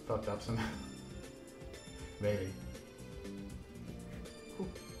 fucked up somehow? Maybe.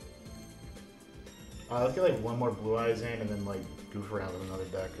 Let's get, like, one more Blue Eyes in and then, like, goof around with another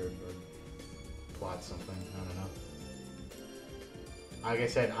deck or plot something. I don't know. Like I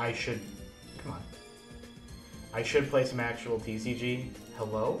said, I should... Come on. I should play some actual TCG.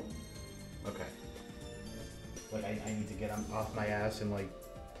 Hello? Okay. Like, I need to get off my ass and, like,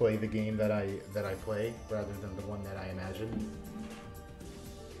 play the game that I play rather than the one that I imagine.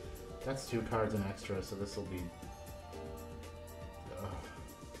 That's 2 cards in extra, so this will be...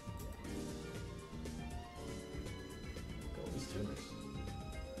 Go, these tuners.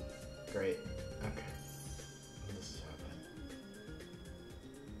 Great. Okay. This is happening.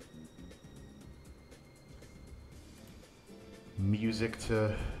 Music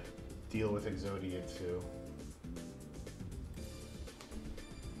to deal with Exodia too.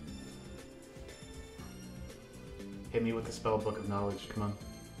 Hit me with the spell book of knowledge. Come on.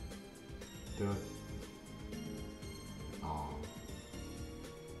 Do it. Aww.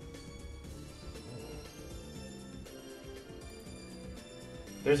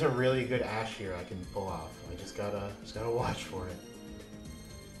 There's a really good Ash here I can pull off. I just gotta watch for it.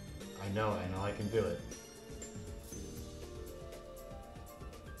 I know I can do it.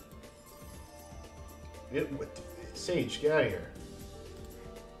 Sage, get out of here.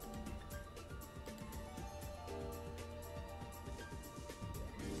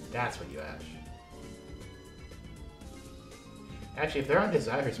 That's what you Ash. Actually, if they're on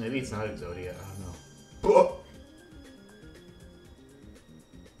Desires, maybe it's not Exodia. I don't know.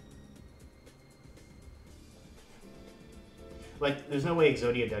 Like, there's no way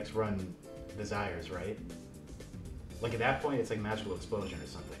Exodia decks run Desires, right? Like, at that point, it's like Magical Explosion or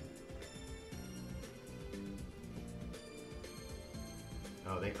something.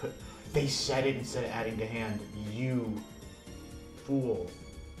 Oh, they said it instead of adding to hand. You fool.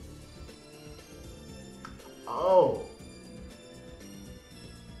 Oh!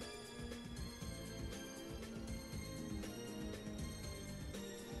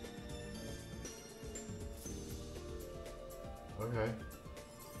 Okay.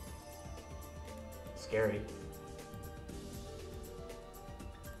 Scary.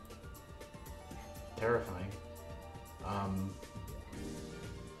 Terrifying.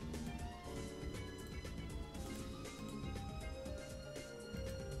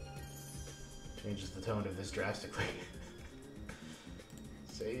 Changes the tone of this drastically.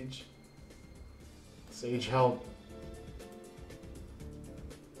 Sage. Sage, help.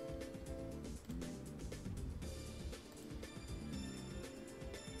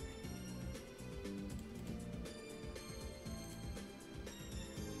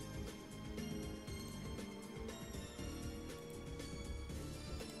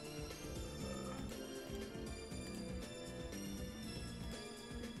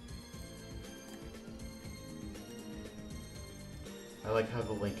 I like how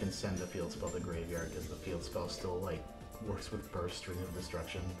the link can send the field spell to graveyard because the field spell still like works with burst or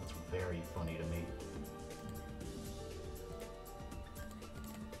destruction. That's very funny to me.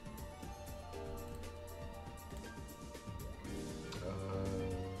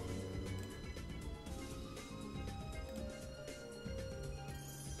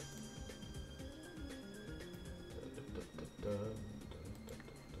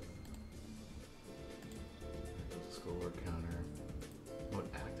 Schoolwork counter.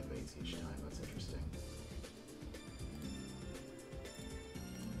 What activates each time? That's interesting.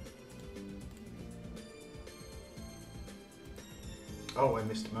 Oh, I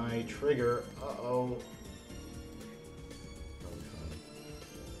missed my trigger. Uh-oh.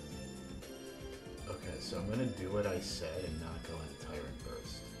 Okay, so I'm gonna do what I said and not go into Tyrant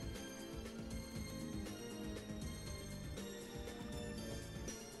Burst.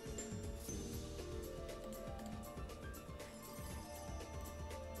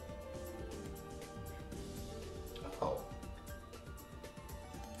 Oh.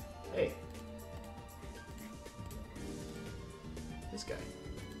 Hey. This guy.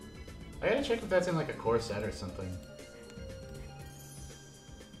 I gotta check if that's in like a core set or something.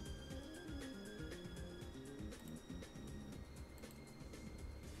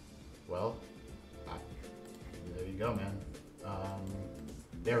 Well, there you go, man.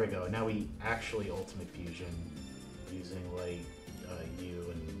 There we go. Now we actually Ultimate Fusion using like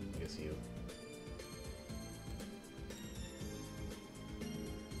you and I guess you.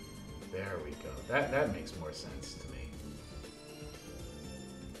 There we go. That makes more sense to me.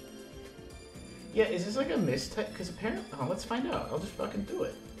 Yeah, is this like a mistype? Because apparently, oh, let's find out. I'll just fucking do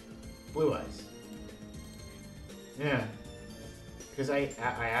it. Blue Eyes. Yeah. Because I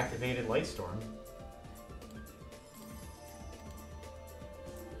activated Lightstorm.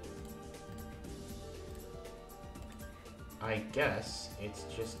 I guess it's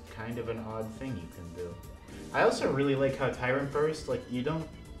just kind of an odd thing you can do. I also really like how Tyrant Burst, like, you don't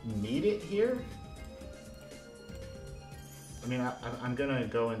need it here. I mean, I'm gonna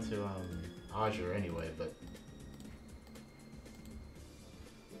go into Azure anyway, but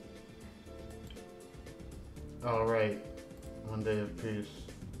oh right, one day of peace.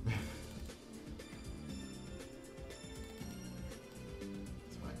 It's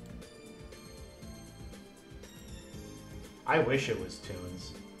fine. I wish it was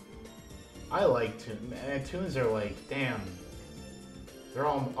Tunes. I like Tunes. Man, Tunes are like, damn. They're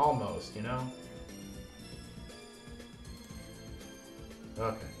all almost, you know?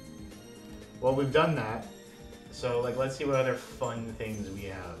 Okay. Well, we've done that. So, like, let's see what other fun things we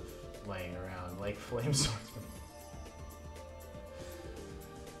have laying around, like Flame Swordsman.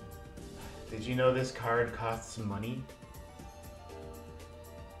 Did you know this card costs money?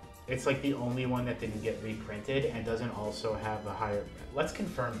 It's like the only one that didn't get reprinted and doesn't also have a higher... Let's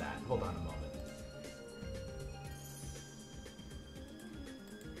confirm that. Hold on a moment.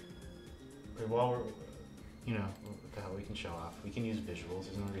 While we're, you know, what the hell, we can show off. We can use visuals.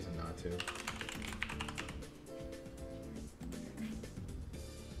 There's no reason not to.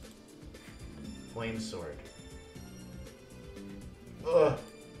 Flame Sword. Ugh.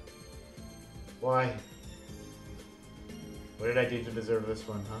 Why? What did I do to deserve this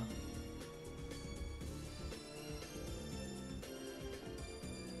one, huh?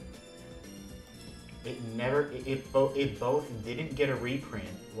 It never. It both didn't get a reprint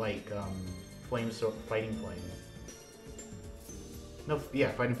like Flame Sword, Fighting Flame. No,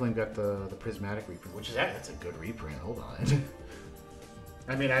 yeah, Fighting Flame got the prismatic reprint, which is that's a good reprint. Hold on.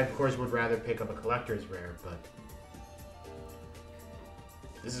 I mean, I of course would rather pick up a collector's rare, but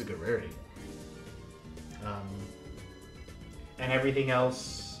this is a good rarity. And everything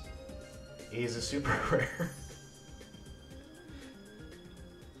else is a super rare.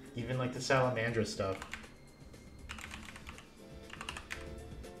 Even like the Salamandra stuff.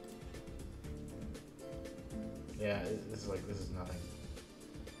 Yeah, this is nothing.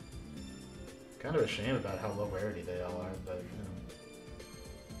 Kind of a shame about how low rarity they all are, but you know.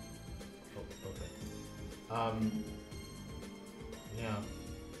 Oh, okay. Yeah.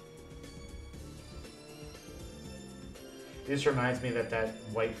 This reminds me that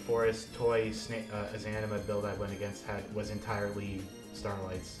White Forest toy Azanima build I went against was entirely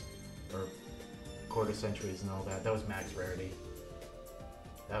Starlights, or Quarter Centuries and all that. That was max rarity.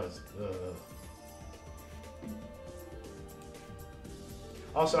 That was,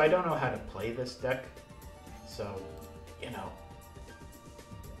 Also, I don't know how to play this deck, so, you know.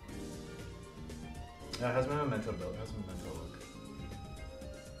 How's my Memento build? How's my Memento look?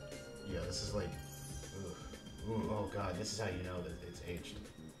 Yeah, this is like, ooh, oh god, this is how you know that it's aged.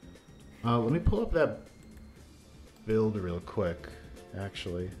 Let me pull up that build real quick,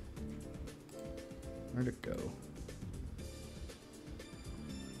 actually. Where'd it go?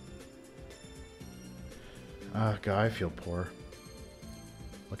 God, I feel poor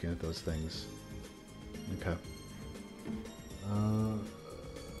looking at those things. Okay.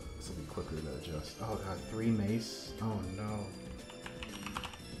 This will be quicker to adjust. Oh god, 3 mace? Oh no.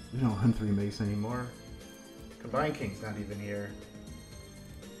 We don't hunt 3 mace anymore. Combine King's not even here.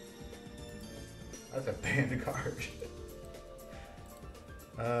 That's a banned card.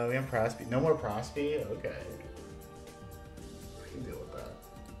 We have Prosby. No more Prosby? Okay. I can deal with that.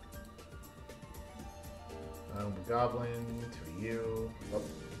 Goblin, 2 you.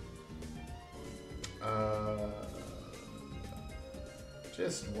 Oh.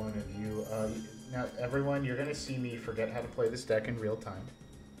 Just one of you. Now, everyone, you're gonna see me forget how to play this deck in real time.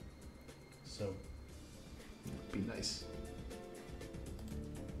 So, be nice.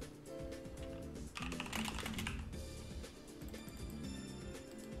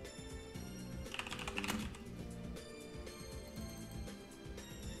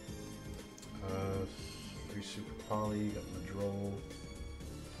 Super Poly, got Madrol.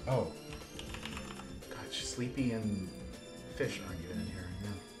 Oh. God, Sleepy and Fish aren't even in here. Yeah.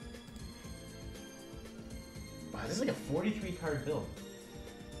 Wow, this is like a 43 card build.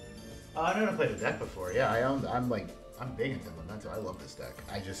 I've never played a deck before. Yeah, I'm big into Memento. I love this deck.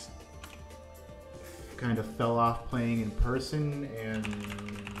 I just kind of fell off playing in person and,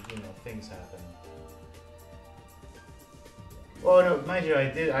 you know, things happen. Oh no, mind you,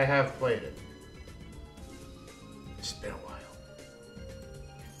 I have played it. It's been a while.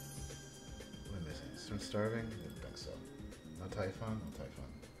 What am I missing? Start starving? I don't think so. No Typhon? No Typhon.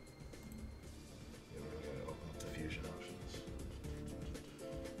 Yeah, we're gonna open up the fusion options.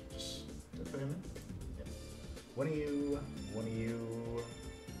 Just put him in. Yeah. One of you.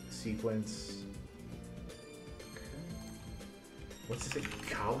 Sequence. Okay. What's this? A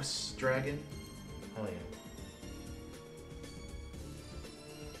Chaos Dragon? Hell yeah.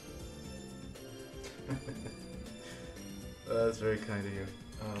 That's very kind of you.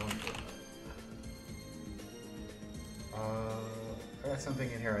 I got something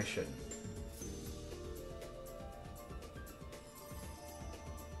in here I shouldn't.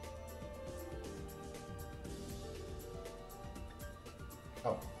 Oh,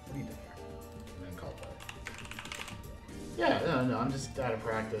 what are you doing here? And then call back. Yeah, no, I'm just out of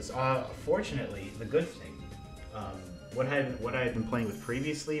practice. Fortunately, the good thing, what I had been playing with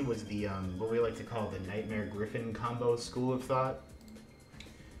previously was the what we like to call the Nightmare Griffin combo school of thought,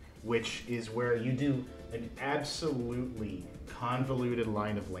 which is where you do an absolutely convoluted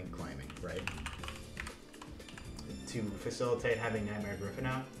line of link climbing, right? To facilitate having Nightmare Griffin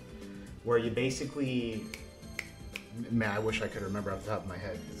out, where you basically, man, I wish I could remember off the top of my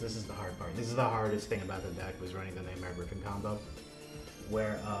head, because this is the hard part. This is the hardest thing about the deck, was running the Nightmare Griffin combo,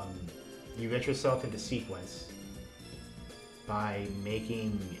 where you get yourself into sequence by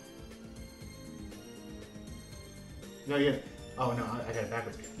making... No, yeah. Oh, no, I got it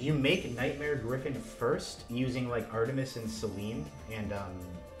backwards. You make Nightmare Griffin first using, like, Artemis and Selene and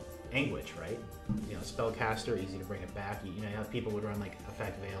Anguish, right? You know, Spellcaster, easy to bring it back. You know, how people would run, like,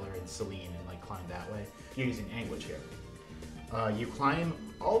 Effect Veiler and Selene and, like, climb that way. You're using Anguish here. You climb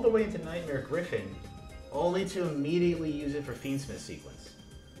all the way into Nightmare Griffin, only to immediately use it for Fiendsmith sequence,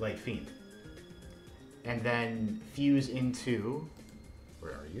 like Fiend. And then fuse into,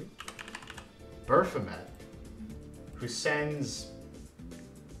 where are you? Baphomet, who sends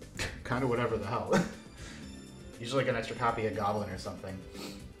kind of whatever the hell. Usually like an extra copy of Goblin or something.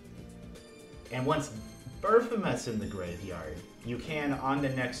 And once Baphomet's in the graveyard, you can, on the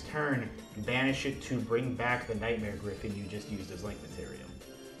next turn, banish it to bring back the Nightmare Griffin you just used as link material.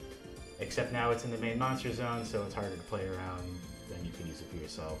 Except now it's in the main monster zone, so it's harder to play around than you can use it for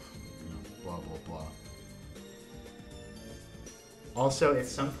yourself. You know, blah, blah, blah. Also, at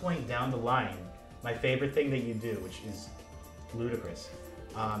some point down the line, my favorite thing that you do, which is ludicrous,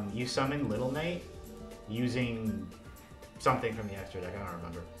 you summon Little Knight using something from the extra deck, I don't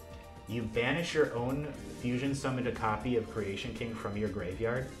remember. You banish your own fusion summoned a copy of Creation King from your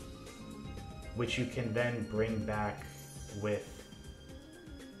graveyard, which you can then bring back with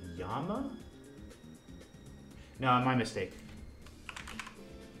Yama? No, my mistake.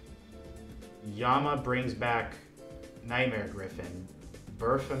 Yama brings back Nightmare Griffin.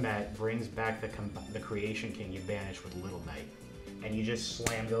 Baphomet brings back the Creation King you banished with Little Knight. And you just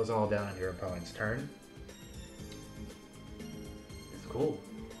slam those all down on your opponent's turn. It's cool.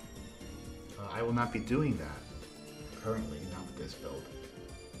 I will not be doing that. Currently, not with this build.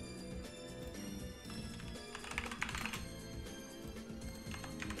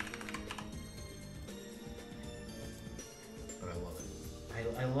 But I love it.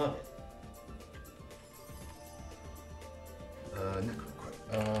 I love it.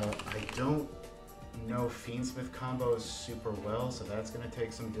 I don't know Fiendsmith combos super well, so that's going to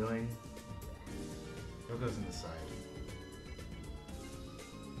take some doing. Who goes in the side?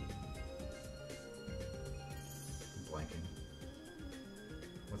 I'm blanking.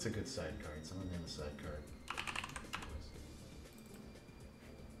 What's a good side card? Someone name a side card.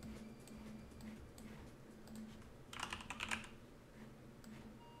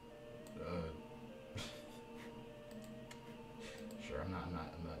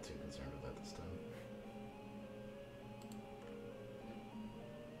 I'm not too concerned with that this time.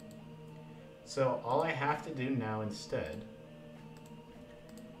 So all I have to do now instead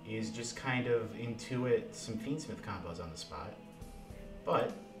is just kind of intuit some Fiendsmith combos on the spot.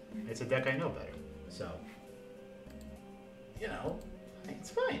 But it's a deck I know better, so you know,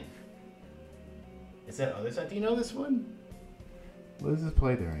 it's fine. It's that other side. Do you know this one? What does this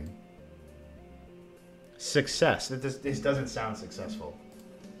play during? Success. This doesn't sound successful.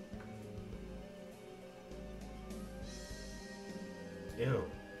 Ew.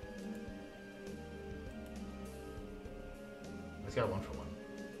 It's got 1 for 1.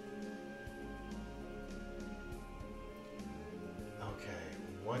 Okay,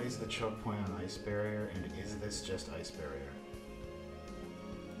 what is the choke point on Ice Barrier, and is this just Ice Barrier?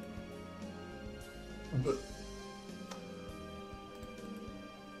 But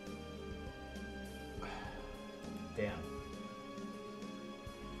damn.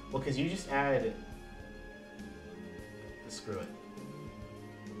 Well, because you just add... Screw it.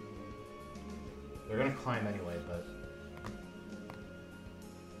 They're gonna climb anyway, but...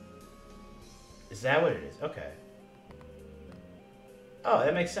 Is that what it is? Okay. Oh,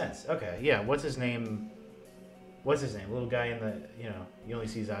 that makes sense. Okay, yeah, what's his name? What's his name? Little guy in the, you know, you only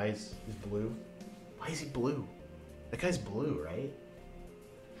see his eyes. He's blue. Why is he blue? That guy's blue, right?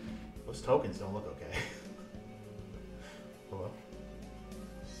 Those tokens don't look okay. Hello?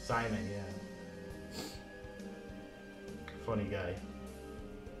 Simon, yeah. Funny guy.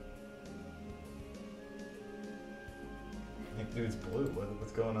 I think dude's blue.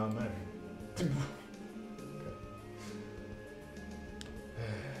 What's going on there? Okay.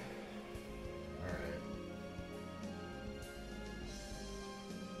 Alright.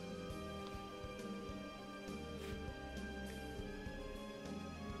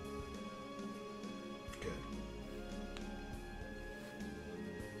 Good.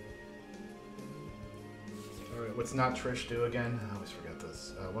 Alright, what's not Trish do again? I always forget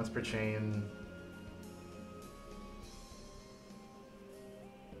this. Once per chain.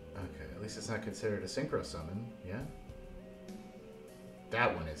 Okay, at least it's not considered a synchro summon, yeah?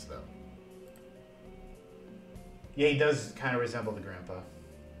 That one is, though. Yeah, he does kind of resemble the grandpa.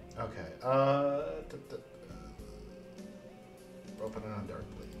 Okay, open it on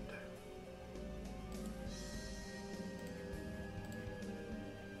Darkbleed.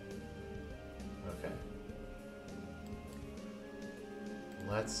 Okay.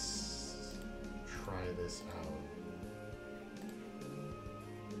 Let's try this out.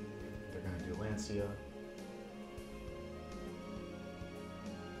 They're gonna do Lancia.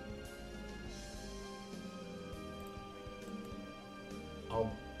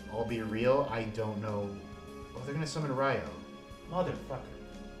 I'll be real, I don't know. Oh, they're gonna summon Ryo. Motherfucker.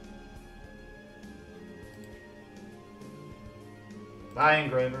 Bye,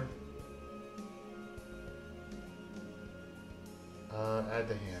 Engraver. Add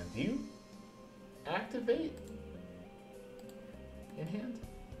the hand. Do you activate in hand?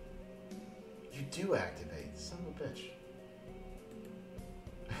 You do activate, son of a bitch.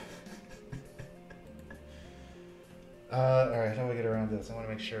 Alright, how do I get around this? I want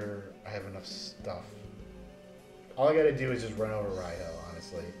to make sure I have enough stuff. All I gotta do is just run over Raiho,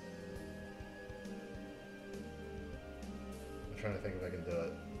 honestly. I'm trying to think if I can do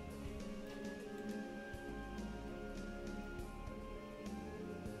it.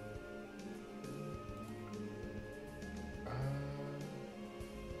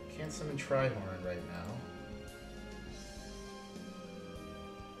 Can't summon Trihorn right now.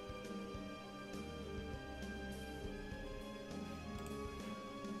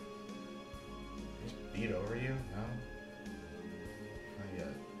 Just beat over you? No? Not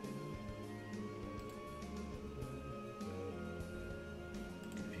yet.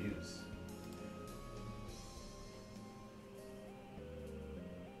 Confused.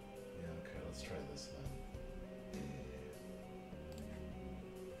 Yeah, okay, let's try this then.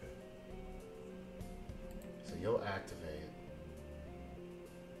 You'll activate.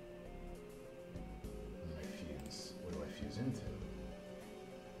 And I fuse. What do I fuse into?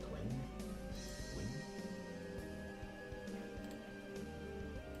 Twin? Wing?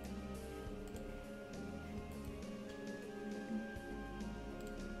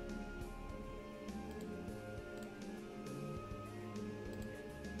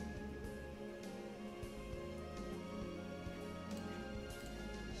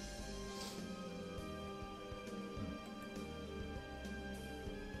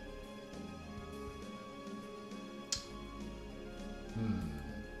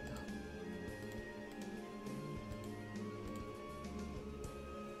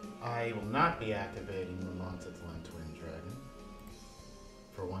 I will not be activating Lamontatlan Twin Dragon.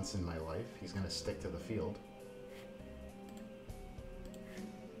 For once in my life, he's going to stick to the field.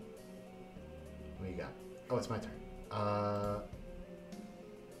 What do you got? Oh, it's my turn.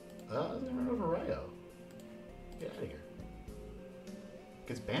 Let's run over Raiho. Get out of here.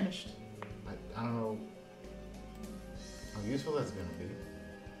 Gets banished. I don't know how useful that's going to be.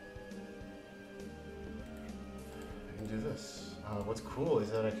 I can do this. What's cool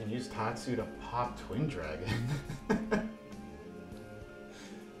is that I can use Tatsu to pop Twin Dragon.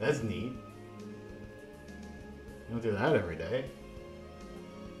 That's neat. You don't do that every day.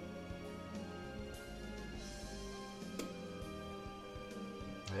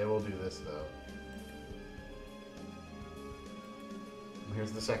 I will do this though.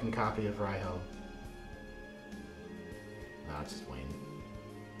 Here's the second copy of Raiho. Nah, it's just Wayne.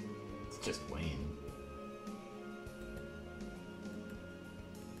 It's just Wayne.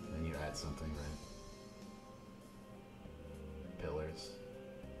 You add something, right? Pillars.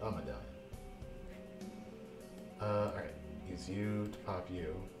 Oh, my god. Alright. Use you to pop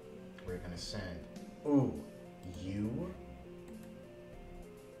you. We're gonna send. Ooh, you?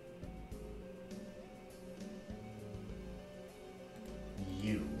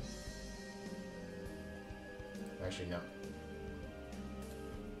 You. Actually, no.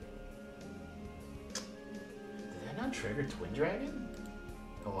 Did that not trigger Twin Dragon?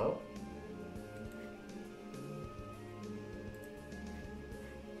 Hello?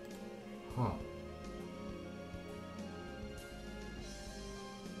 Huh.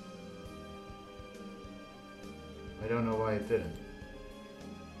 I don't know why it didn't.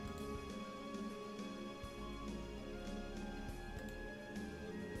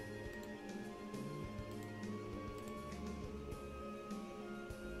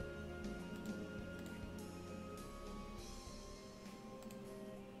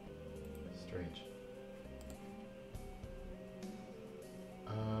 Strange.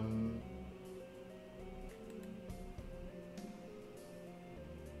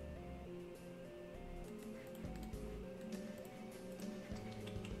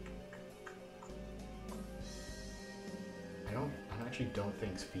 I actually don't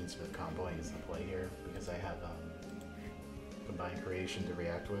think Fiendsmith comboing is the play here because I have combined creation to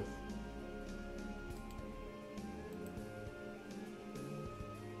react with.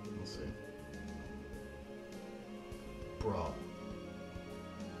 We'll see. Bro.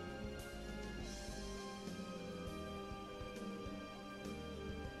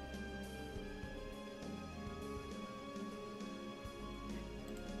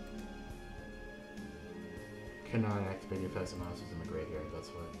 Cannot activate the effects of monsters in the graveyard, that's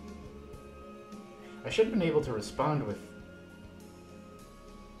what. I should have been able to respond with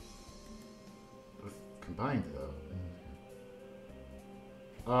combined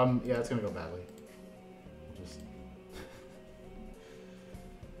though. Yeah, it's gonna go badly. We'll just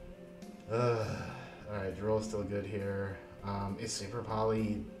alright, Droll's still good here. Is Super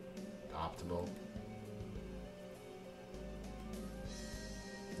Poly optimal?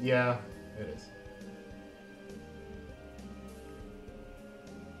 Yeah, it is.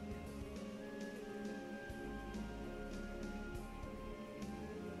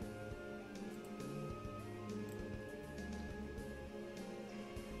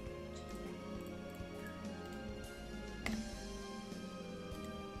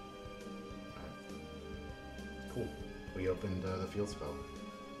 opened the field spell.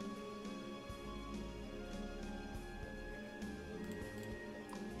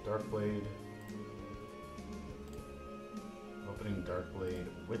 Darkblade. Opening Darkblade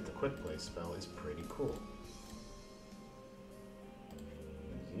with the Quick Play spell is pretty cool.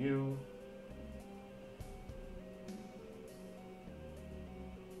 There's you.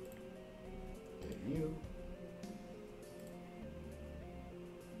 Hit you.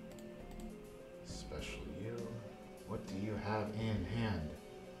 Especially you. What do you have in hand?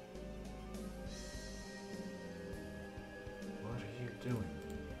 What are you doing?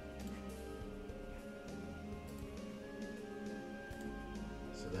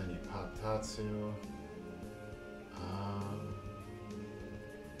 So then you pop Tatsu.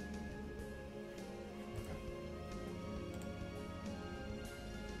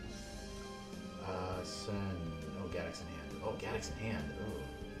 Send. Oh, Gaddock's in hand. Oh, Gaddock's in hand. Oh.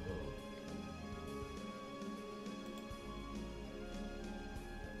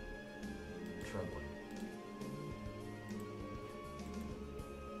 Troubling.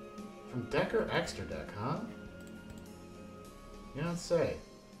 From deck or extra deck, huh? You don't say.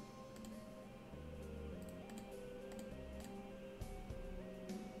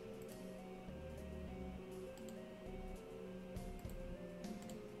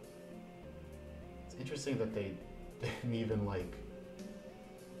 It's interesting that they didn't even like.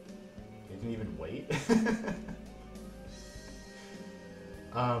 They didn't even wait.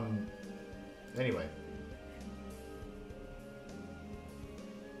 Anyway.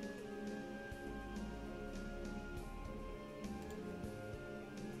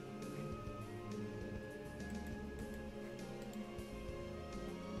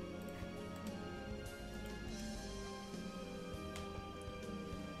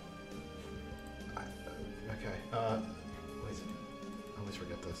 Wait a second. I always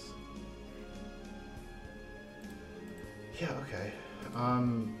forget this. Yeah, okay.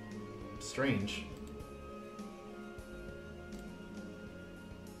 Strange.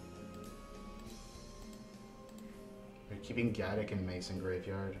 We're keeping Gaddock and Mason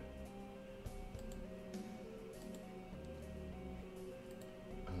graveyard.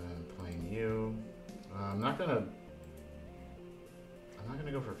 And then playing you. I'm not gonna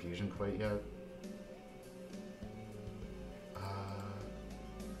go for fusion quite yet.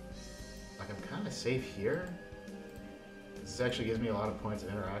 Like I'm kind of safe here. This actually gives me a lot of points of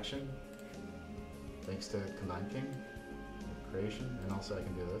interaction, thanks to Combine King creation, and also I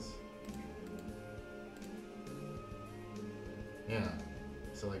can do this. Yeah,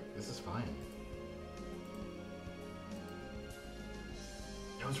 so like this is fine.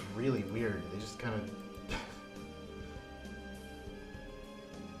 It was really weird. They just kind of.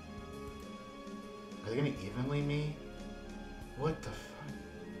 Are they gonna evenly me? What the fuck?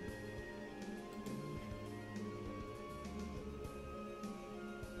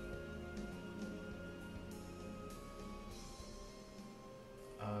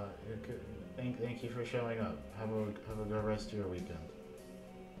 Thank you for showing up. Have a good rest of your weekend.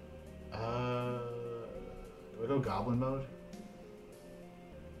 Do I go Goblin mode?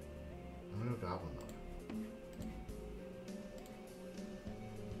 I'm gonna go Goblin mode.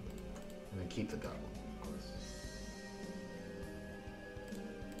 And then keep the Goblin, of course.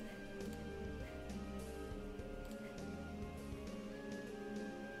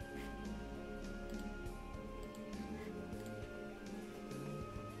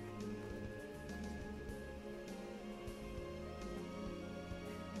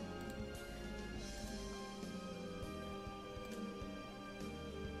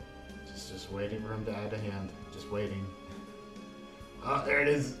 Just waiting for him to add a hand. Just waiting. Oh, there it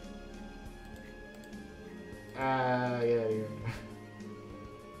is. Ah, get out of here.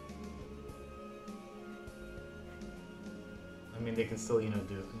 I mean, they can still, do.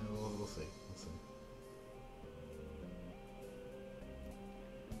 We'll see. We'll see.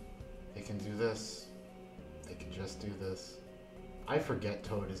 They can do this. They can just do this. I forget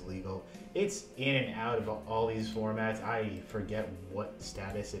Toad is legal. It's in and out of all these formats. I forget what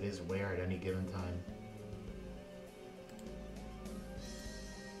status it is where at any given time.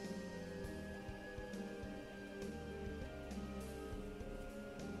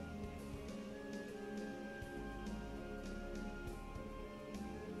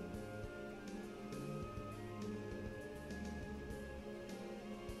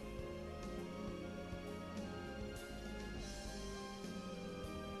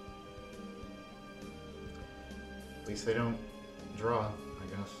 At least they don't draw, I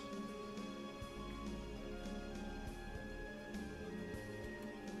guess.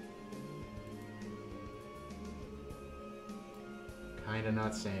 Kinda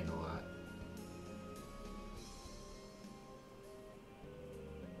not saying a lot.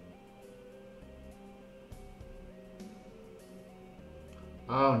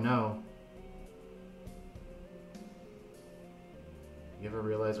 Oh no. You ever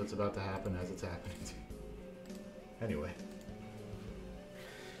realize what's about to happen as it's happening? Anyway.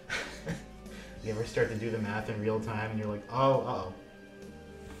 You ever start to do the math in real time and you're like, oh, uh-oh.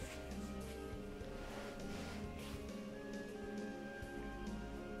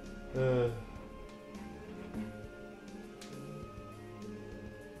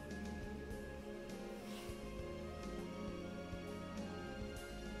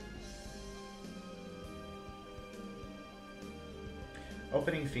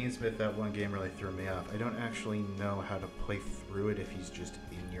 Opening Fiendsmith, that one game really threw me off. I don't actually know how to play through it if he's just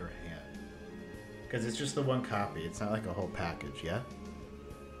in your hand. Because it's just the one copy. It's not like a whole package, yeah?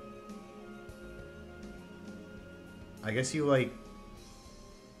 I guess you, like...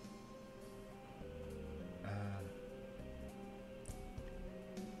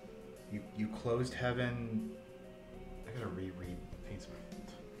 You closed Heaven... I gotta reread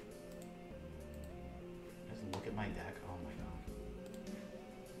Fiendsmith. Just look at my deck. Oh my god.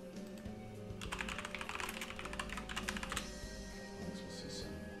 Let's see some.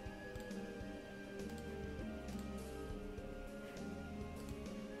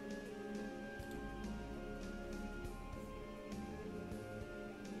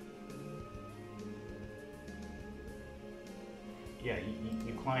 Yeah,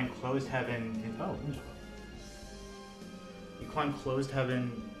 you climb Closed Heaven. You climb Closed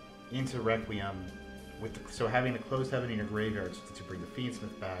Heaven into Requiem. So having the Closed Heaven in your graveyard to bring the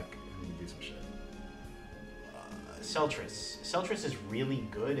Fiendsmith back, and you do some shit. Seltris. Seltris is really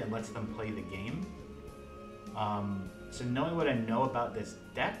good and lets them play the game. So knowing what I know about this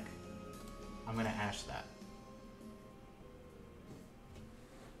deck, I'm going to Ash that.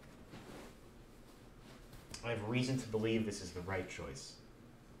 I have reason to believe this is the right choice.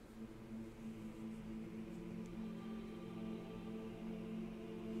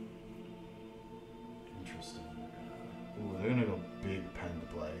 Interesting. Ooh, they're gonna go big pen to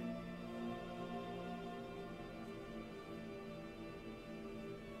play.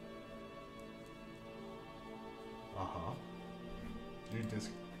 Uh-huh. You disc.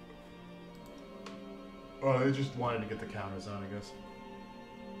 Oh, they just wanted to get the counters on, I guess.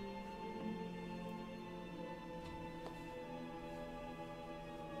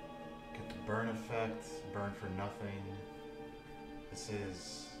 Burn effect, burn for nothing. This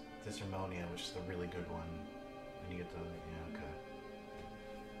is Disharmonia, which is the really good one. And you get the, yeah, okay.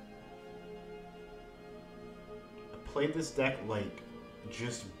 I played this deck like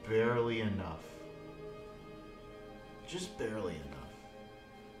just barely enough. Just barely enough.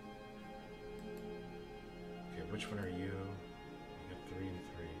 Okay, which one are you? You got 3 and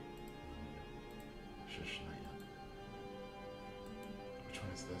 3. Shush, not yet. Which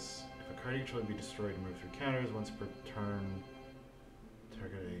one is this? If a card each will be destroyed and move through counters once per turn,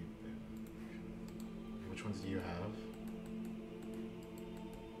 target a... Which ones do you have?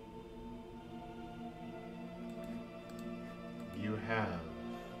 You have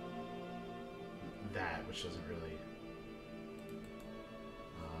that, which doesn't really...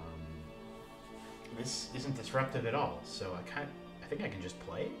 This isn't disruptive at all, so I think I can just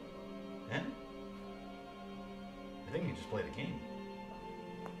play. Yeah? I think I can just play the game.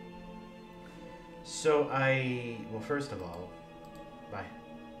 So well, first of all, bye.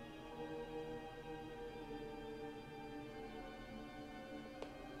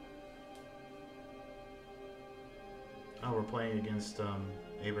 Oh, we're playing against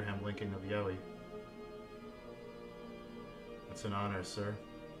Abraham Lincoln of Yowie. It's an honor, sir.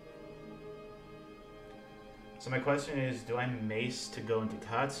 So my question is, do I mace to go into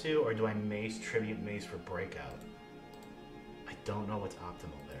Tatsu, or do I mace tribute mace for breakout? I don't know what's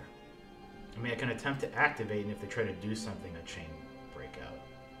optimal there. I mean, I can attempt to activate, and if they try to do something, a chain breakout.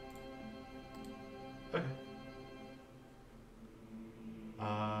 Okay.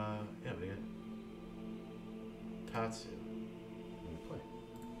 Yeah, we got Tatsu. Let me play.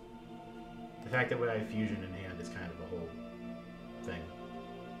 The fact that I have fusion in hand is kind of the whole thing.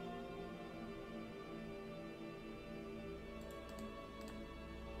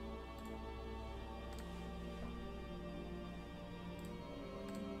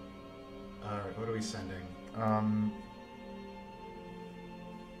 Alright, what are we sending? I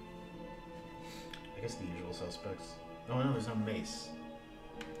guess the usual suspects. Oh no, there's no mace.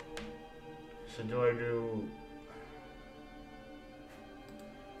 So do I do...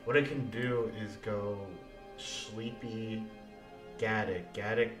 What I can do is go Sleepy, Gaddock.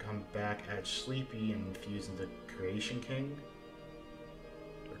 Gaddock come back at Sleepy and fuse into Creation King?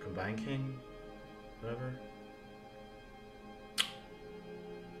 Or Combine King? Whatever.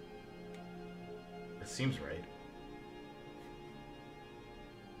 It seems right.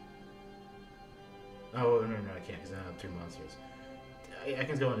 Oh, no, I can't, because I don't have 2 monsters. I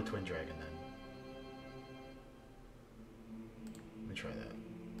can go into Twin Dragon, then. Let me try that.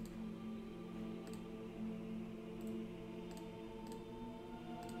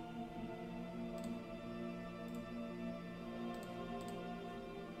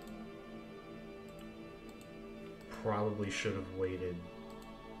 Probably should have waited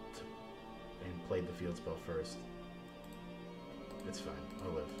and played the field spell first. It's fine.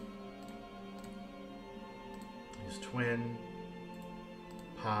 I'll live. Use Twin.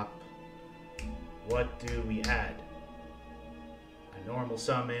 Pop. What do we add? I normal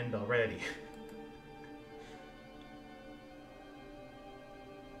summoned already.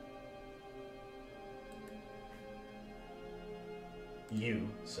 You,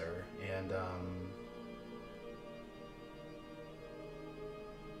 sir, and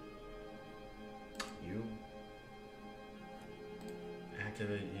you.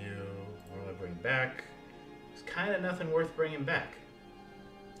 Activate you. What do I bring back? There's kind of nothing worth bringing back.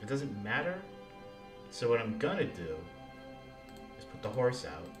 It doesn't matter. So what I'm gonna do is put the horse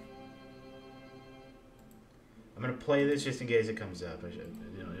out. I'm gonna play this just in case it comes up. I should,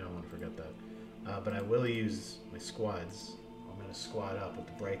 you don't want to forget that. But I will use my squads. I'm gonna squad up with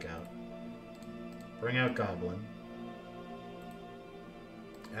the breakout. Bring out Goblin.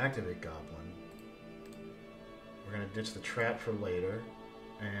 Activate Goblin. We're gonna ditch the trap for later,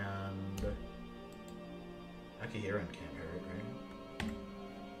 and Akihiran can't hurt, right?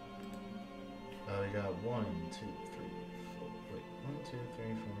 We got 1, 2, 3, 4. Wait, 1, 2, 3,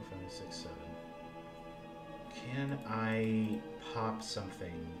 4, 5, 6, 7. Can I pop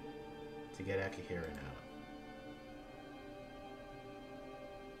something to get Akihiran out?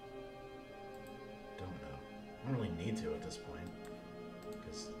 Don't know. I don't really need to at this point,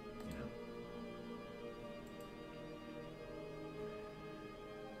 because, you know.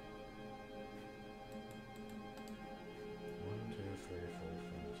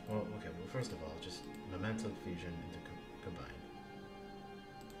 Well, okay, well, first of all, just Memento Fusion into Combine.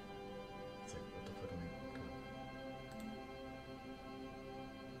 It's like, what the fuck am I... Come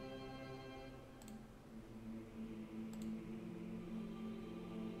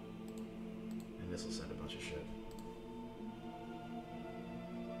on. And this will send a bunch of shit.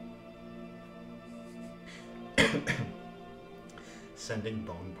 Sending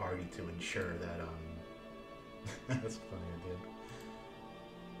Bone Party to ensure that, that's a funny idea.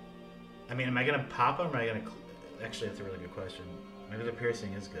 I mean, am I gonna pop them or am I gonna... Actually, that's a really good question. Maybe the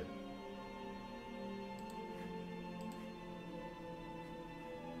piercing is good.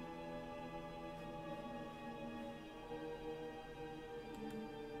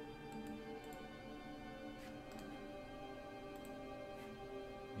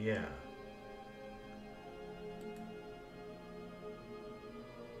 Yeah.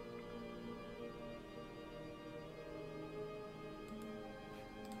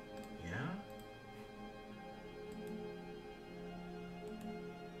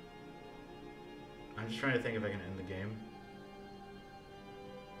 I'm just trying to think if I can end the game.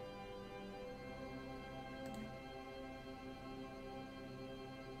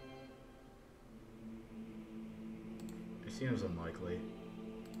 It seems unlikely.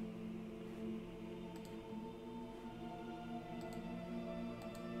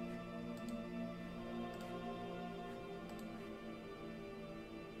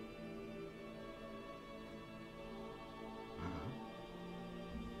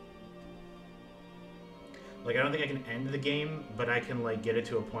 Like, I don't think I can end the game, but I can, like, get it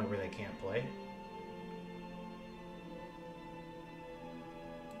to a point where they can't play.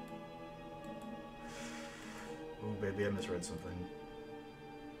 Ooh, baby, I misread something.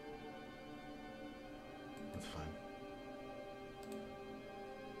 That's fine.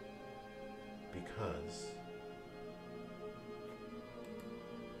 Because...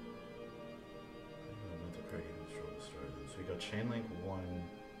 So we got Chainlink 1...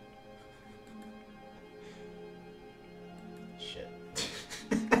 Shit.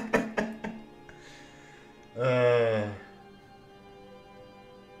 Yeah,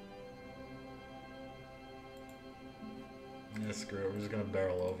 screw it. We're just gonna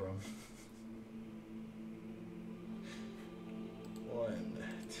barrel over him. 1,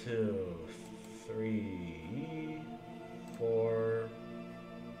 2, 3, 4,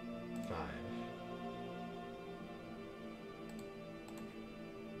 5.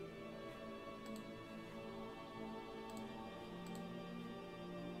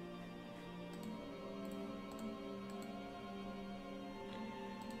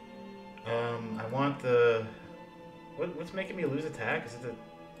 I want the... What's making me lose attack? Is it the...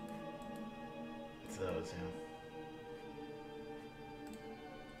 It's those, yeah.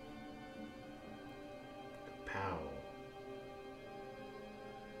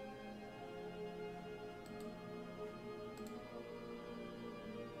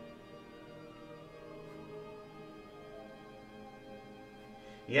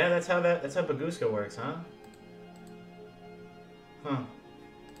 Yeah, that's how Baguska works, huh? Huh.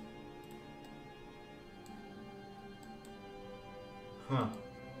 Huh.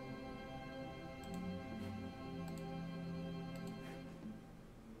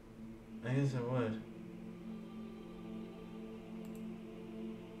 I guess I would.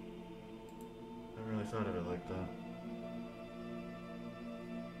 I really thought of it like that.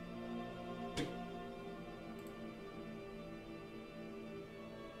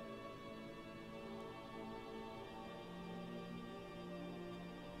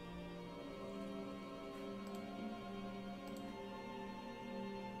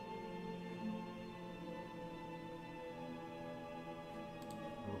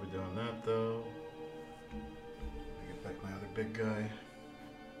 We'll be doing that though. Get back my other big guy.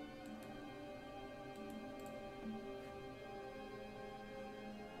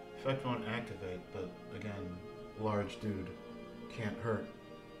 Effect won't activate, but again, large dude can't hurt.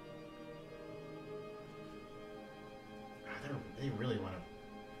 God, they really want to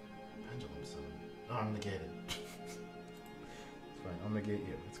pendulum summon. Oh, I'm negated. It's fine, I'll negate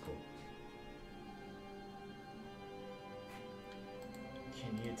you. It's cool.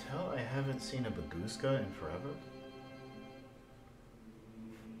 Can you tell I haven't seen a Baguska in forever?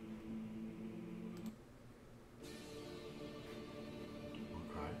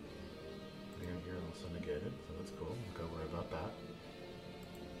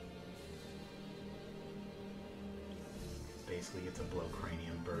 Basically gets a blow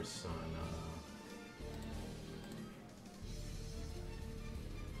cranium burst on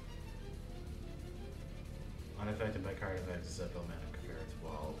unaffected by card effects except Elemental compared to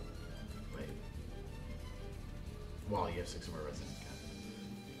while you have 6 more residence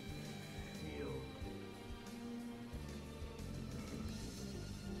field.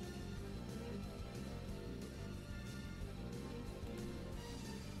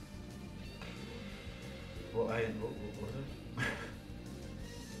 Well, what was it?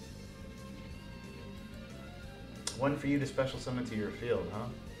 One for you to special summon to your field, huh?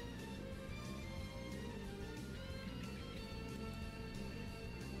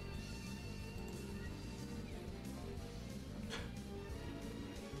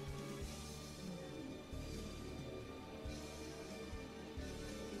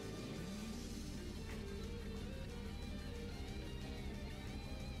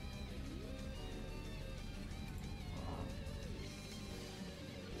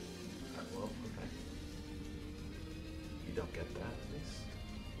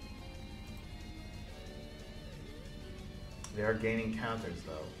 They are gaining counters,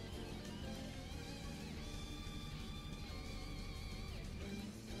 though.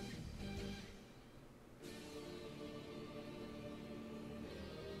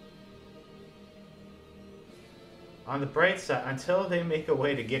 On the bright side, until they make a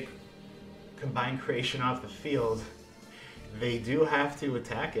way to get Combined Creation off the field, they do have to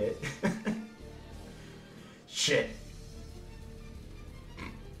attack it. Shit.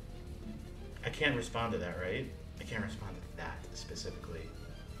 I can't respond to that, right? I can't respond to that specifically.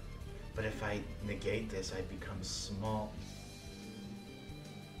 But if I negate this, I become small.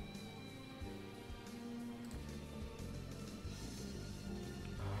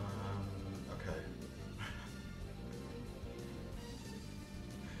 Okay.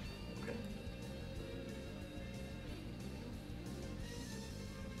 Okay.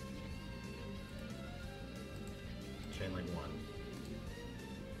 Chain link 1.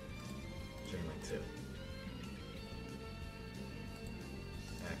 Chain link 2.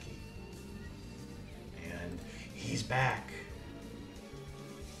 And he's back.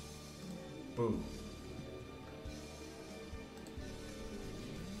 Boom.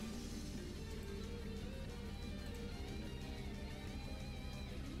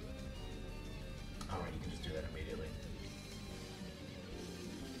 Alright, you can just do that immediately.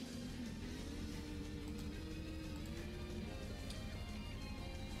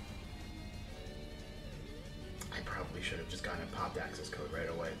 I probably should have just gone and popped access code right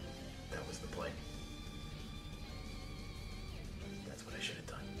away. That was the play. That's what I should have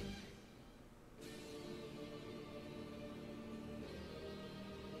done.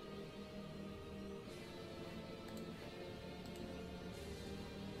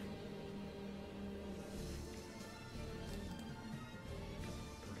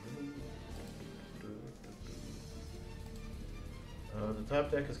 The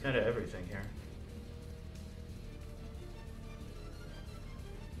top deck is kind of everything here.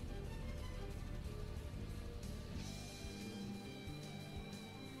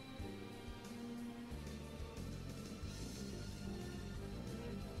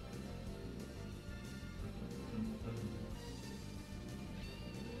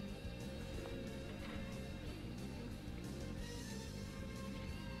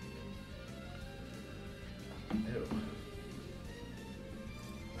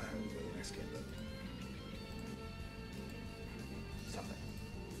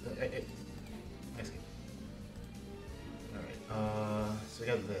 Escape. Alright, so we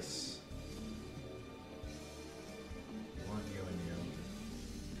got this. I want you and you.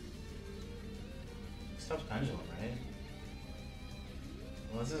 Stuff's pendulum, right?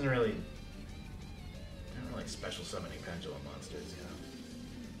 Well, this isn't really... I don't like special summoning pendulum monsters, you know?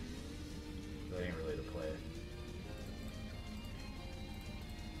 That ain't really the play.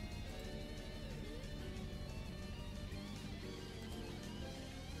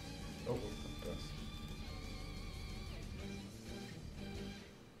 Oh, plus.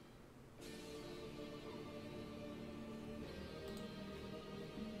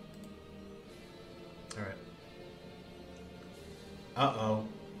 Alright. Uh-oh.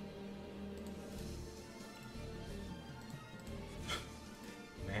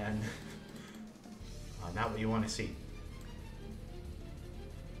 Man. Not what you want to see.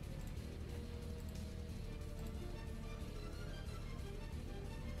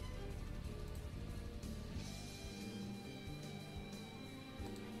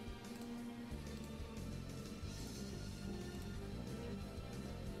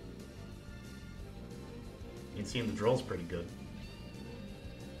 You can see the droll's pretty good.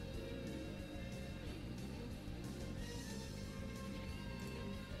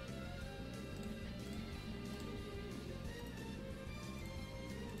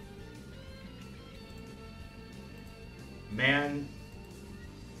 Man.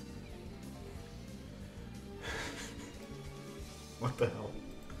 What the hell?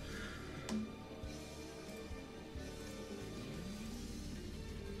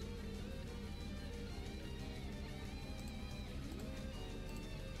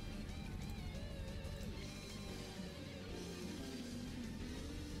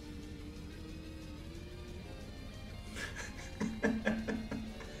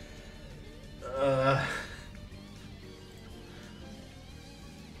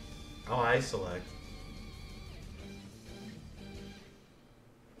 I select.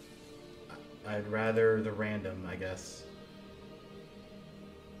 I'd rather the random, I guess.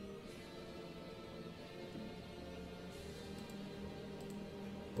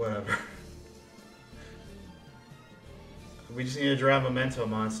 Whatever. We just need to draw a memento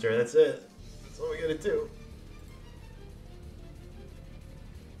monster, that's it. That's all we gotta do.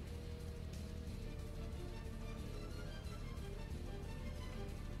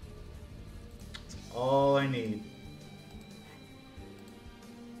 All I need.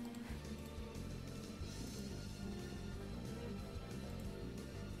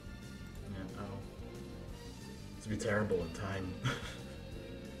 Yeah, oh. It's be terrible in time.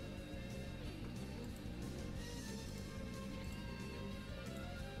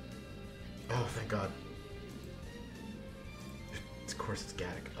 Oh, thank God. Of course it's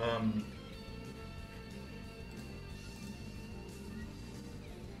Gaddock. I'm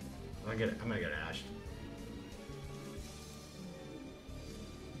gonna get ashed.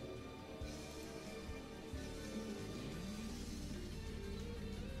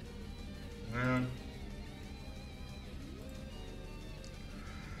 Man.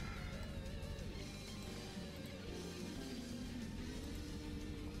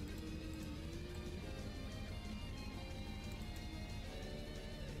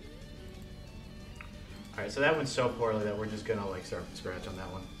 Alright, so that went so poorly that we're just gonna like start from scratch on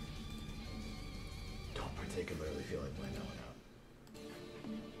that one. Don't particularly feel like playing that one out.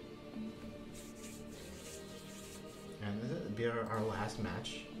 And this will be our last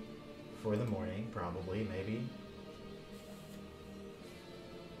match for the morning, probably, maybe.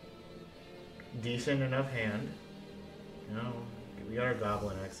 Decent enough hand. You know, we got our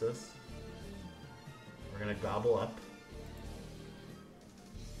Goblin Nexus. We're gonna gobble up.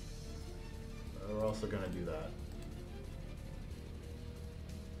 We're also gonna do that.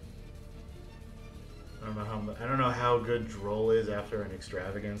 I don't know how good Droll is after an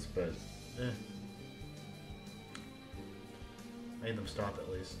Extravagance, but made them stop at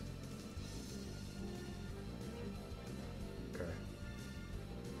least. Okay.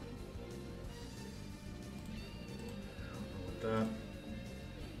 With that.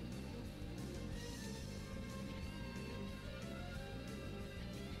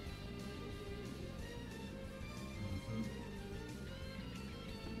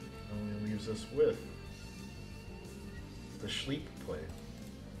 Only leaves us with the sleep play.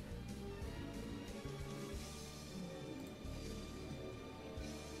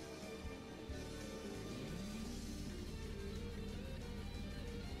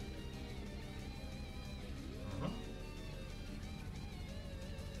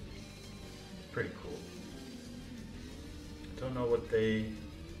 Pretty cool. Don't know what they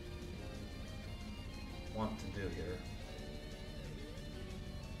want to do here.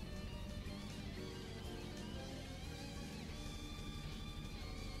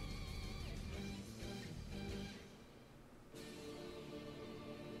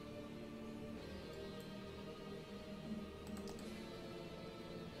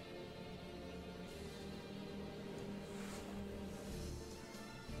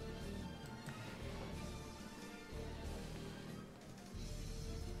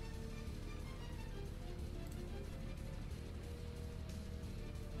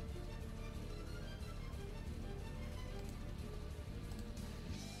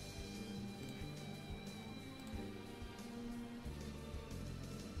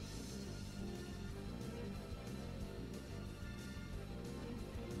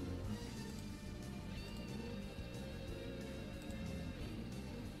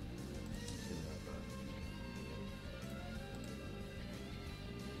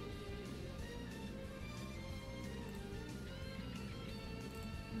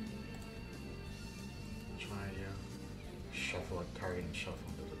 find you. Shuffle a target and shuffle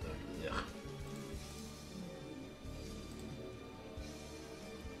into the deck. Yeah.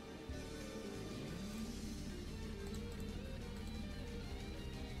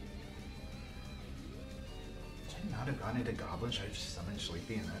 Should I not have gone into Goblin? Should I have just summoned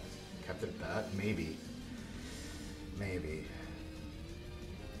Sleepy and that kept it at that? Maybe. Maybe.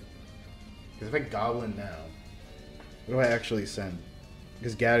 Because if I Goblin now, what do I actually send?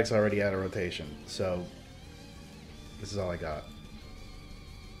 Because Gaddock's already out of rotation, so this is all I got.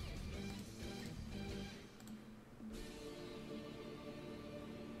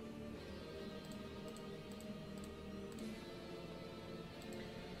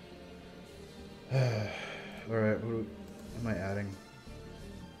 Alright, what am I adding?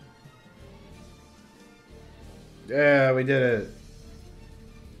 Yeah, we did it.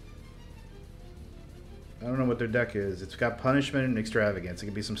 I don't know what their deck is. It's got Punishment and Extravagance. It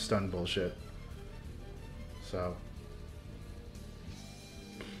could be some stun bullshit. So.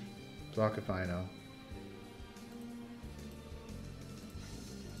 Talk if I know.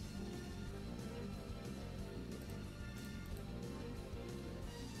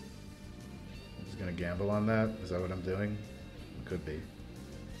 I'm just gonna gamble on that. Is that what I'm doing? It could be.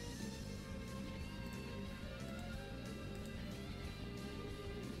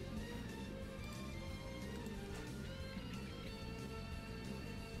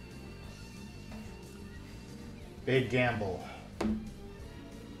 Big gamble.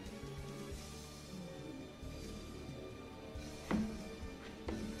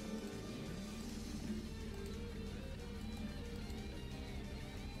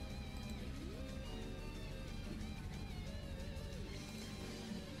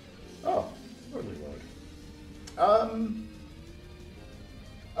 Oh, where did we load?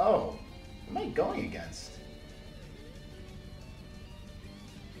 Oh, what am I going against?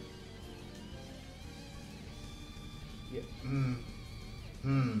 Yeah.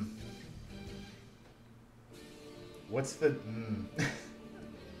 What's the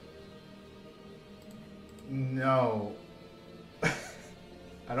No.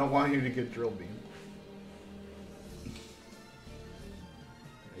 I don't want you to get drill beam. You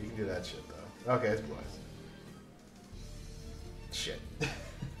can do that shit though. Okay, it's blessed. Shit.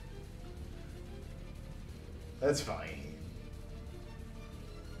 That's fine.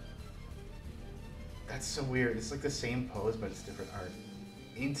 That's so weird. It's like the same pose, but it's different art.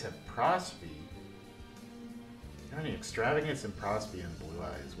 Into Prosby? You have any Extravagance in Prosby and Blue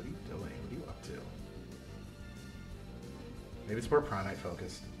Eyes? What are you doing? What are you up to? Maybe it's more Primite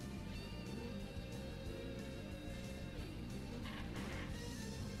focused.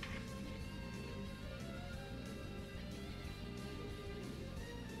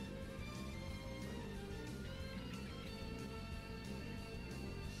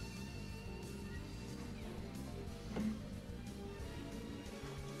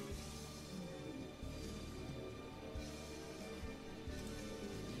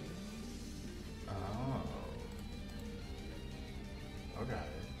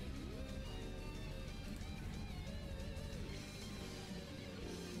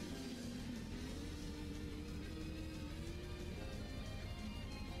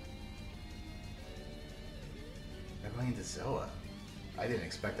 Into Zoa. I didn't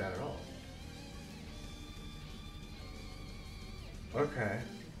expect that at all. Okay.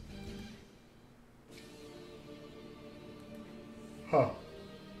 Huh.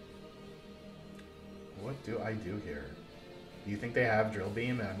 What do I do here? Do you think they have Drill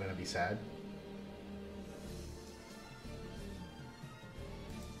Beam and I'm gonna be sad?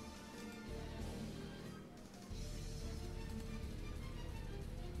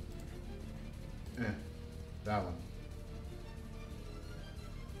 That one.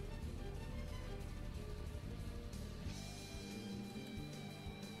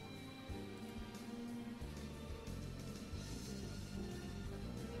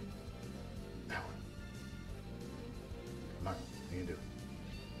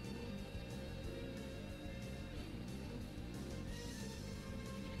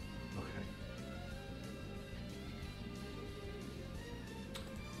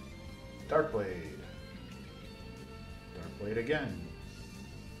 Darkblade. Darkblade again.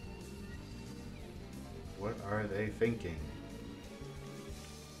 What are they thinking?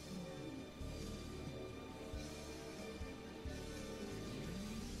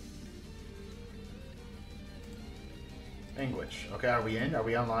 Anguish. Okay, are we in? Are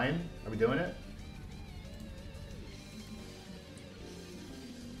we online? Are we doing it?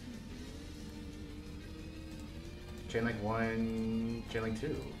 Chainlink 1, Chainlink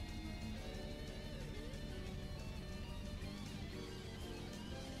 2.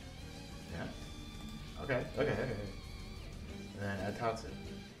 Okay, okay, okay. And then add Tatsu.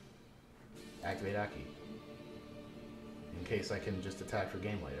 Activate Aki. In case I can just attack for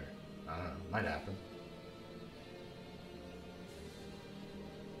game later. I don't know, might happen.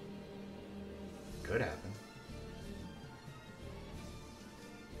 Could happen.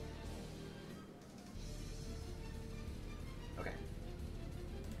 Okay.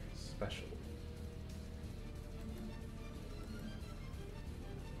 Special.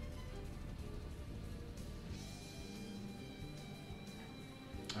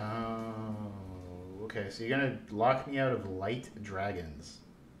 Oh, okay, so you're gonna lock me out of light dragons.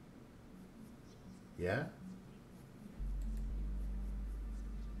 Yeah?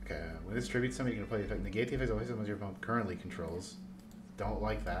 Okay, when this tribute somebody, you can play the effect. Negate the effects of all systems your opponent currently controls. Don't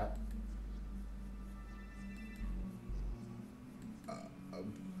like that.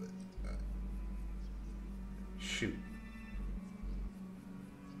 Shoot.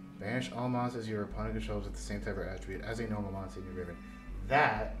 Banish all monsters your opponent controls with the same type of attribute as a normal monster in your graveyard.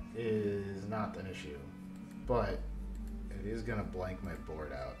 That is not an issue, but it is gonna blank my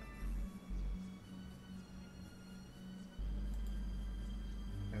board out.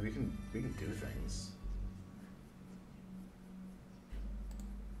 And we can do things.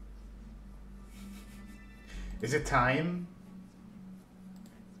 Is it time?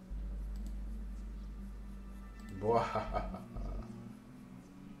 Boah.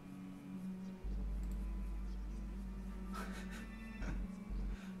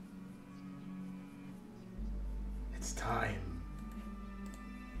 It's time.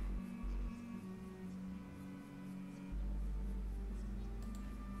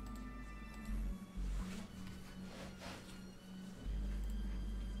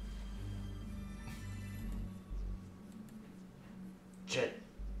 Shit.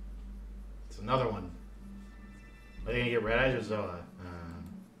 It's another one. Are they gonna get Red Eyes or Zoa?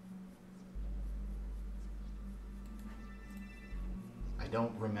 I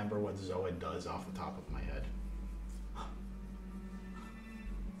don't remember what Zoa does off the top of my head.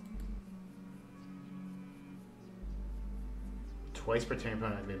 Twice per turn,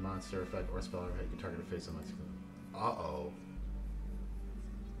 opponent activate monster effect or spell effect you target a face on monster. Uh-oh.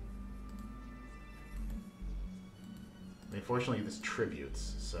 I mean, fortunately, this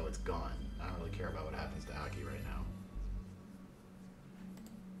tributes, so it's gone. I don't really care about what happens to Aki right now.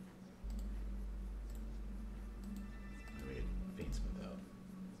 Let me get Fiendsmith out.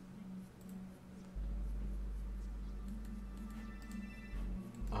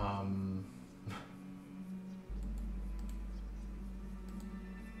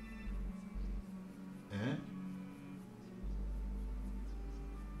 Eh?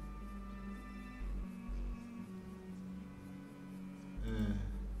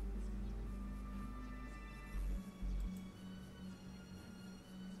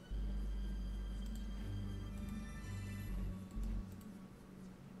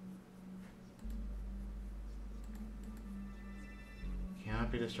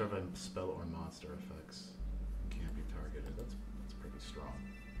 Cannot be destroyed by spell or monster effects. Can't be targeted. That's pretty strong.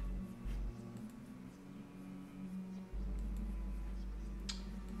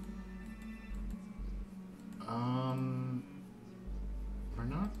 We're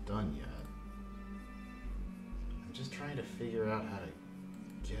not done yet. I'm just trying to figure out how to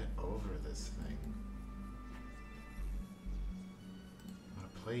get over this thing. I'm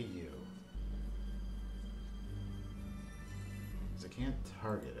gonna play you. I can't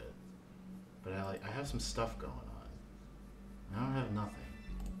target it, but I have some stuff going on. I don't have nothing.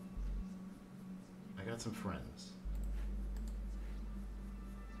 I got some friends.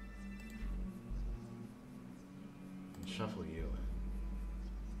 And shuffle you in.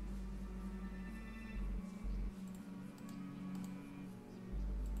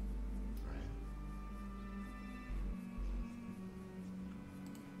 Right.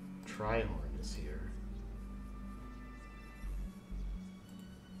 Trihorn is here.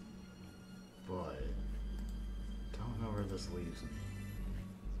 But don't know where this leaves me.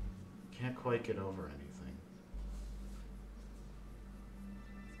 Can't quite get over anything.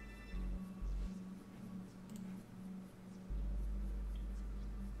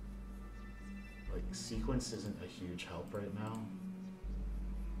 Like, sequence isn't a huge help right now.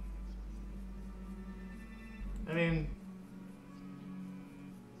 I mean,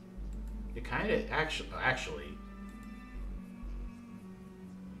 it kind of actually.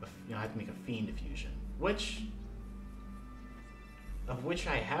 You know, I have to make a Fiend Fusion, of which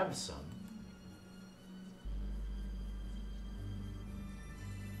I have some.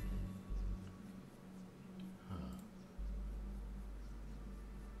 Huh.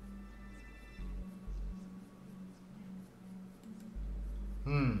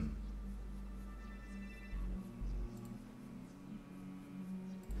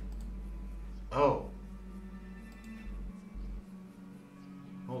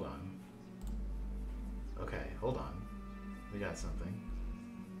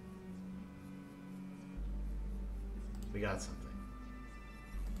 We got something.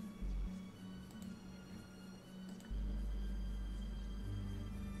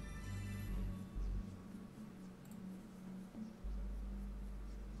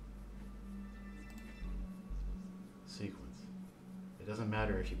 Sequence. It doesn't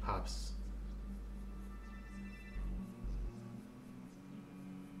matter if he pops.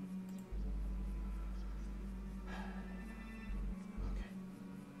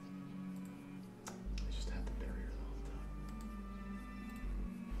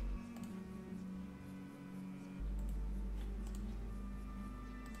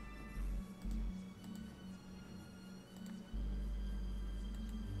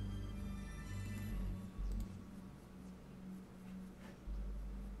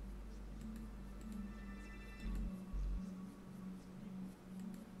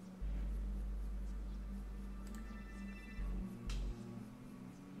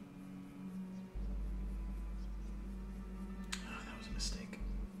 Mistake.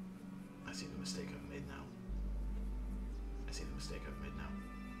 I see the mistake I've made now. I see the mistake I've made now.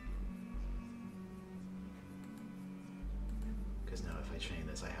 Because now if I chain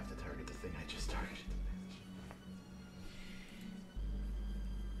this, I have to target the thing I just targeted.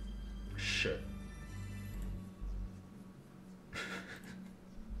 Shit.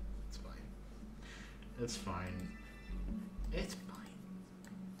 It's fine. It's fine. It's fine.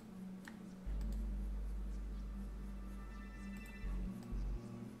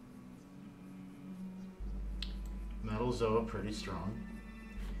 Metal Zoa pretty strong.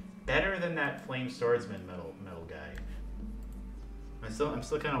 Better than that Flame Swordsman metal guy. I'm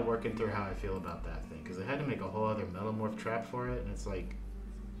still kind of working through how I feel about that thing because I had to make a whole other Metamorph trap for it, and it's like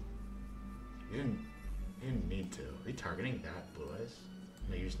you didn't need to. Are you targeting that Blue Eyes?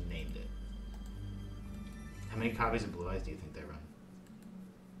 No, you just named it. How many copies of Blue Eyes do you think they run?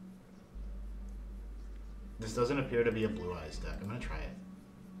 This doesn't appear to be a Blue Eyes deck. I'm gonna try it.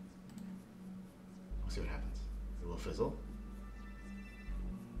 We'll see what happens. A little fizzle.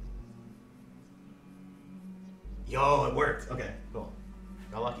 Yo, it worked. Okay, cool.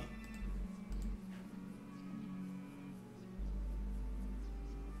 Got lucky.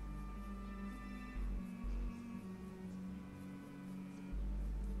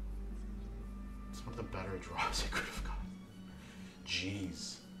 It's one of the better draws I could have gotten.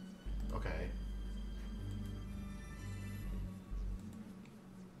 Jeez. Okay.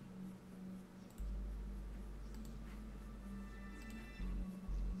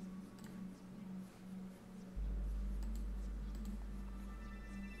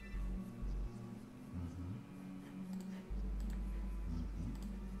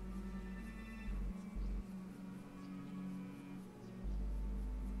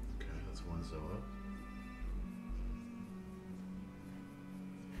 Zoa.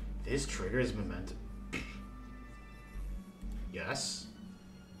 This triggers momentum. Yes.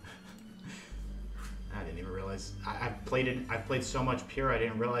 I didn't even realize. I've played so much pure I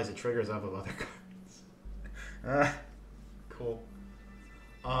didn't realize it triggers off of other cards. Cool.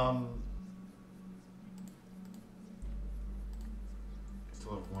 I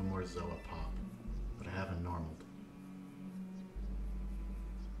still have one more Zoa pop, but I haven't normaled.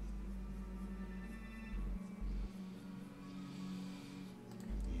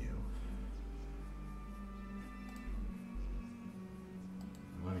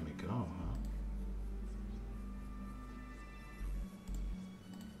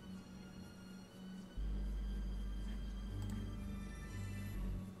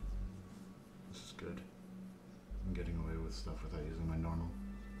 Good. I'm getting away with stuff without using my normal.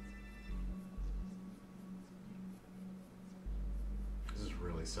 This is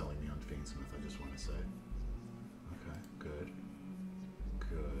really selling me on Fiendsmith, I just want to say. Okay, good.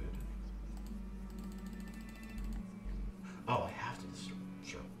 Good. Oh, I have to destroy.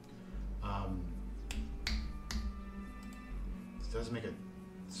 Sure. This does make a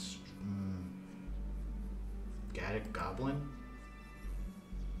Gaddock Goblin.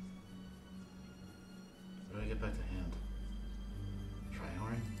 How do I get back to hand?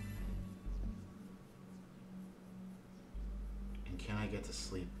 Trihorn? And can I get to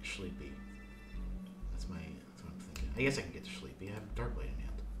Sleepy? That's what I'm thinking. I guess I can get to Sleepy. I have Darkblade in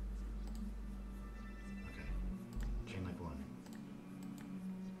hand. Okay. Chain like 1.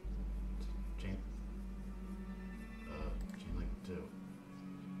 Chain like 2.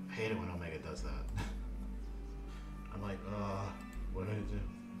 I hate it when Omega does that. I'm like, what do I do?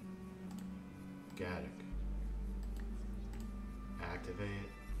 Gaddock.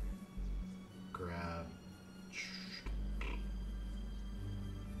 Activate, grab.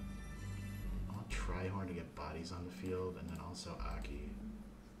 I'll Trihorn to get bodies on the field, and then also Aki.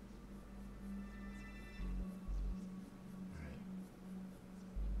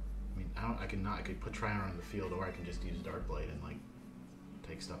 I could put Trion on the field, or I can just use Darkblade and like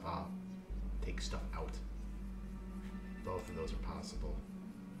take stuff off, take stuff out. Both of those are possible.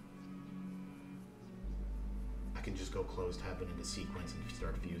 I can just go closed tab it into sequence and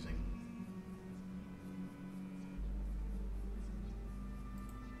start fusing.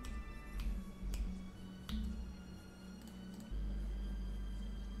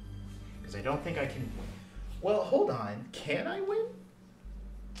 Because I don't think I can. Well, hold on. Can I win?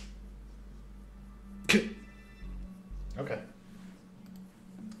 Okay.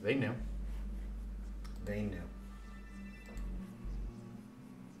 They knew. They knew.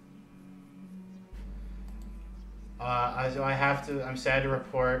 So I have to. I'm sad to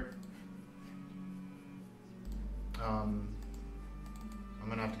report. I'm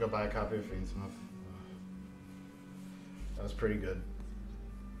gonna have to go buy a copy of Fiendsmith. That was pretty good.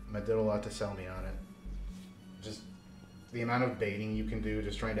 That did a lot to sell me on it. Just the amount of baiting you can do,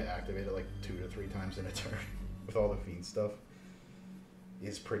 just trying to activate it like 2 to 3 times in a turn with all the Fiend stuff,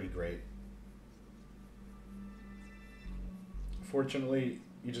 is pretty great. Fortunately,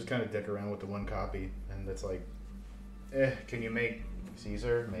 you just kind of dick around with the one copy, and it's like, can you make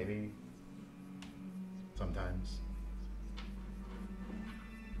Caesar? Maybe. Sometimes.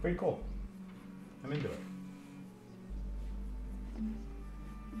 Pretty cool. I'm into it.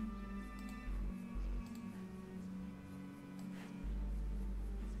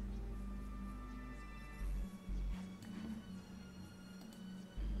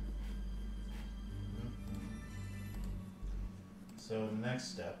 So the next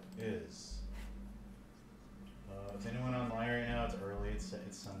step is anyone online right now? It's early. It's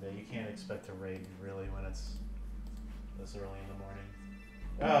Sunday. You can't expect to raid really when it's this early in the morning.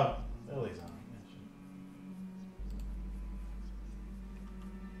 Oh, Lily's on.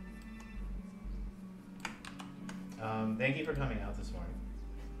 Yeah, thank you for coming out this morning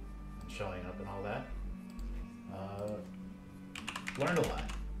and showing up and all that. Learned a lot.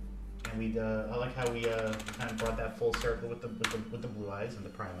 And we I like how we kind of brought that full circle with the blue eyes and the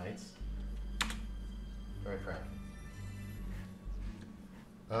Primites. Very proud.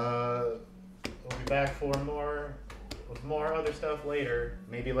 We'll be back for more other stuff later.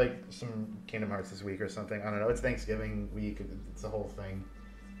 Maybe like some Kingdom Hearts this week or something. I don't know. It's Thanksgiving week. It's a whole thing.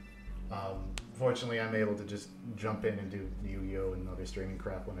 Fortunately, I'm able to just jump in and do Yu-Gi-Oh! And other streaming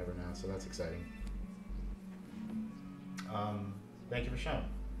crap whenever now, so that's exciting. Thank you for showing.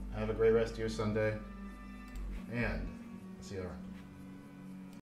 Have a great rest of your Sunday, and see you around.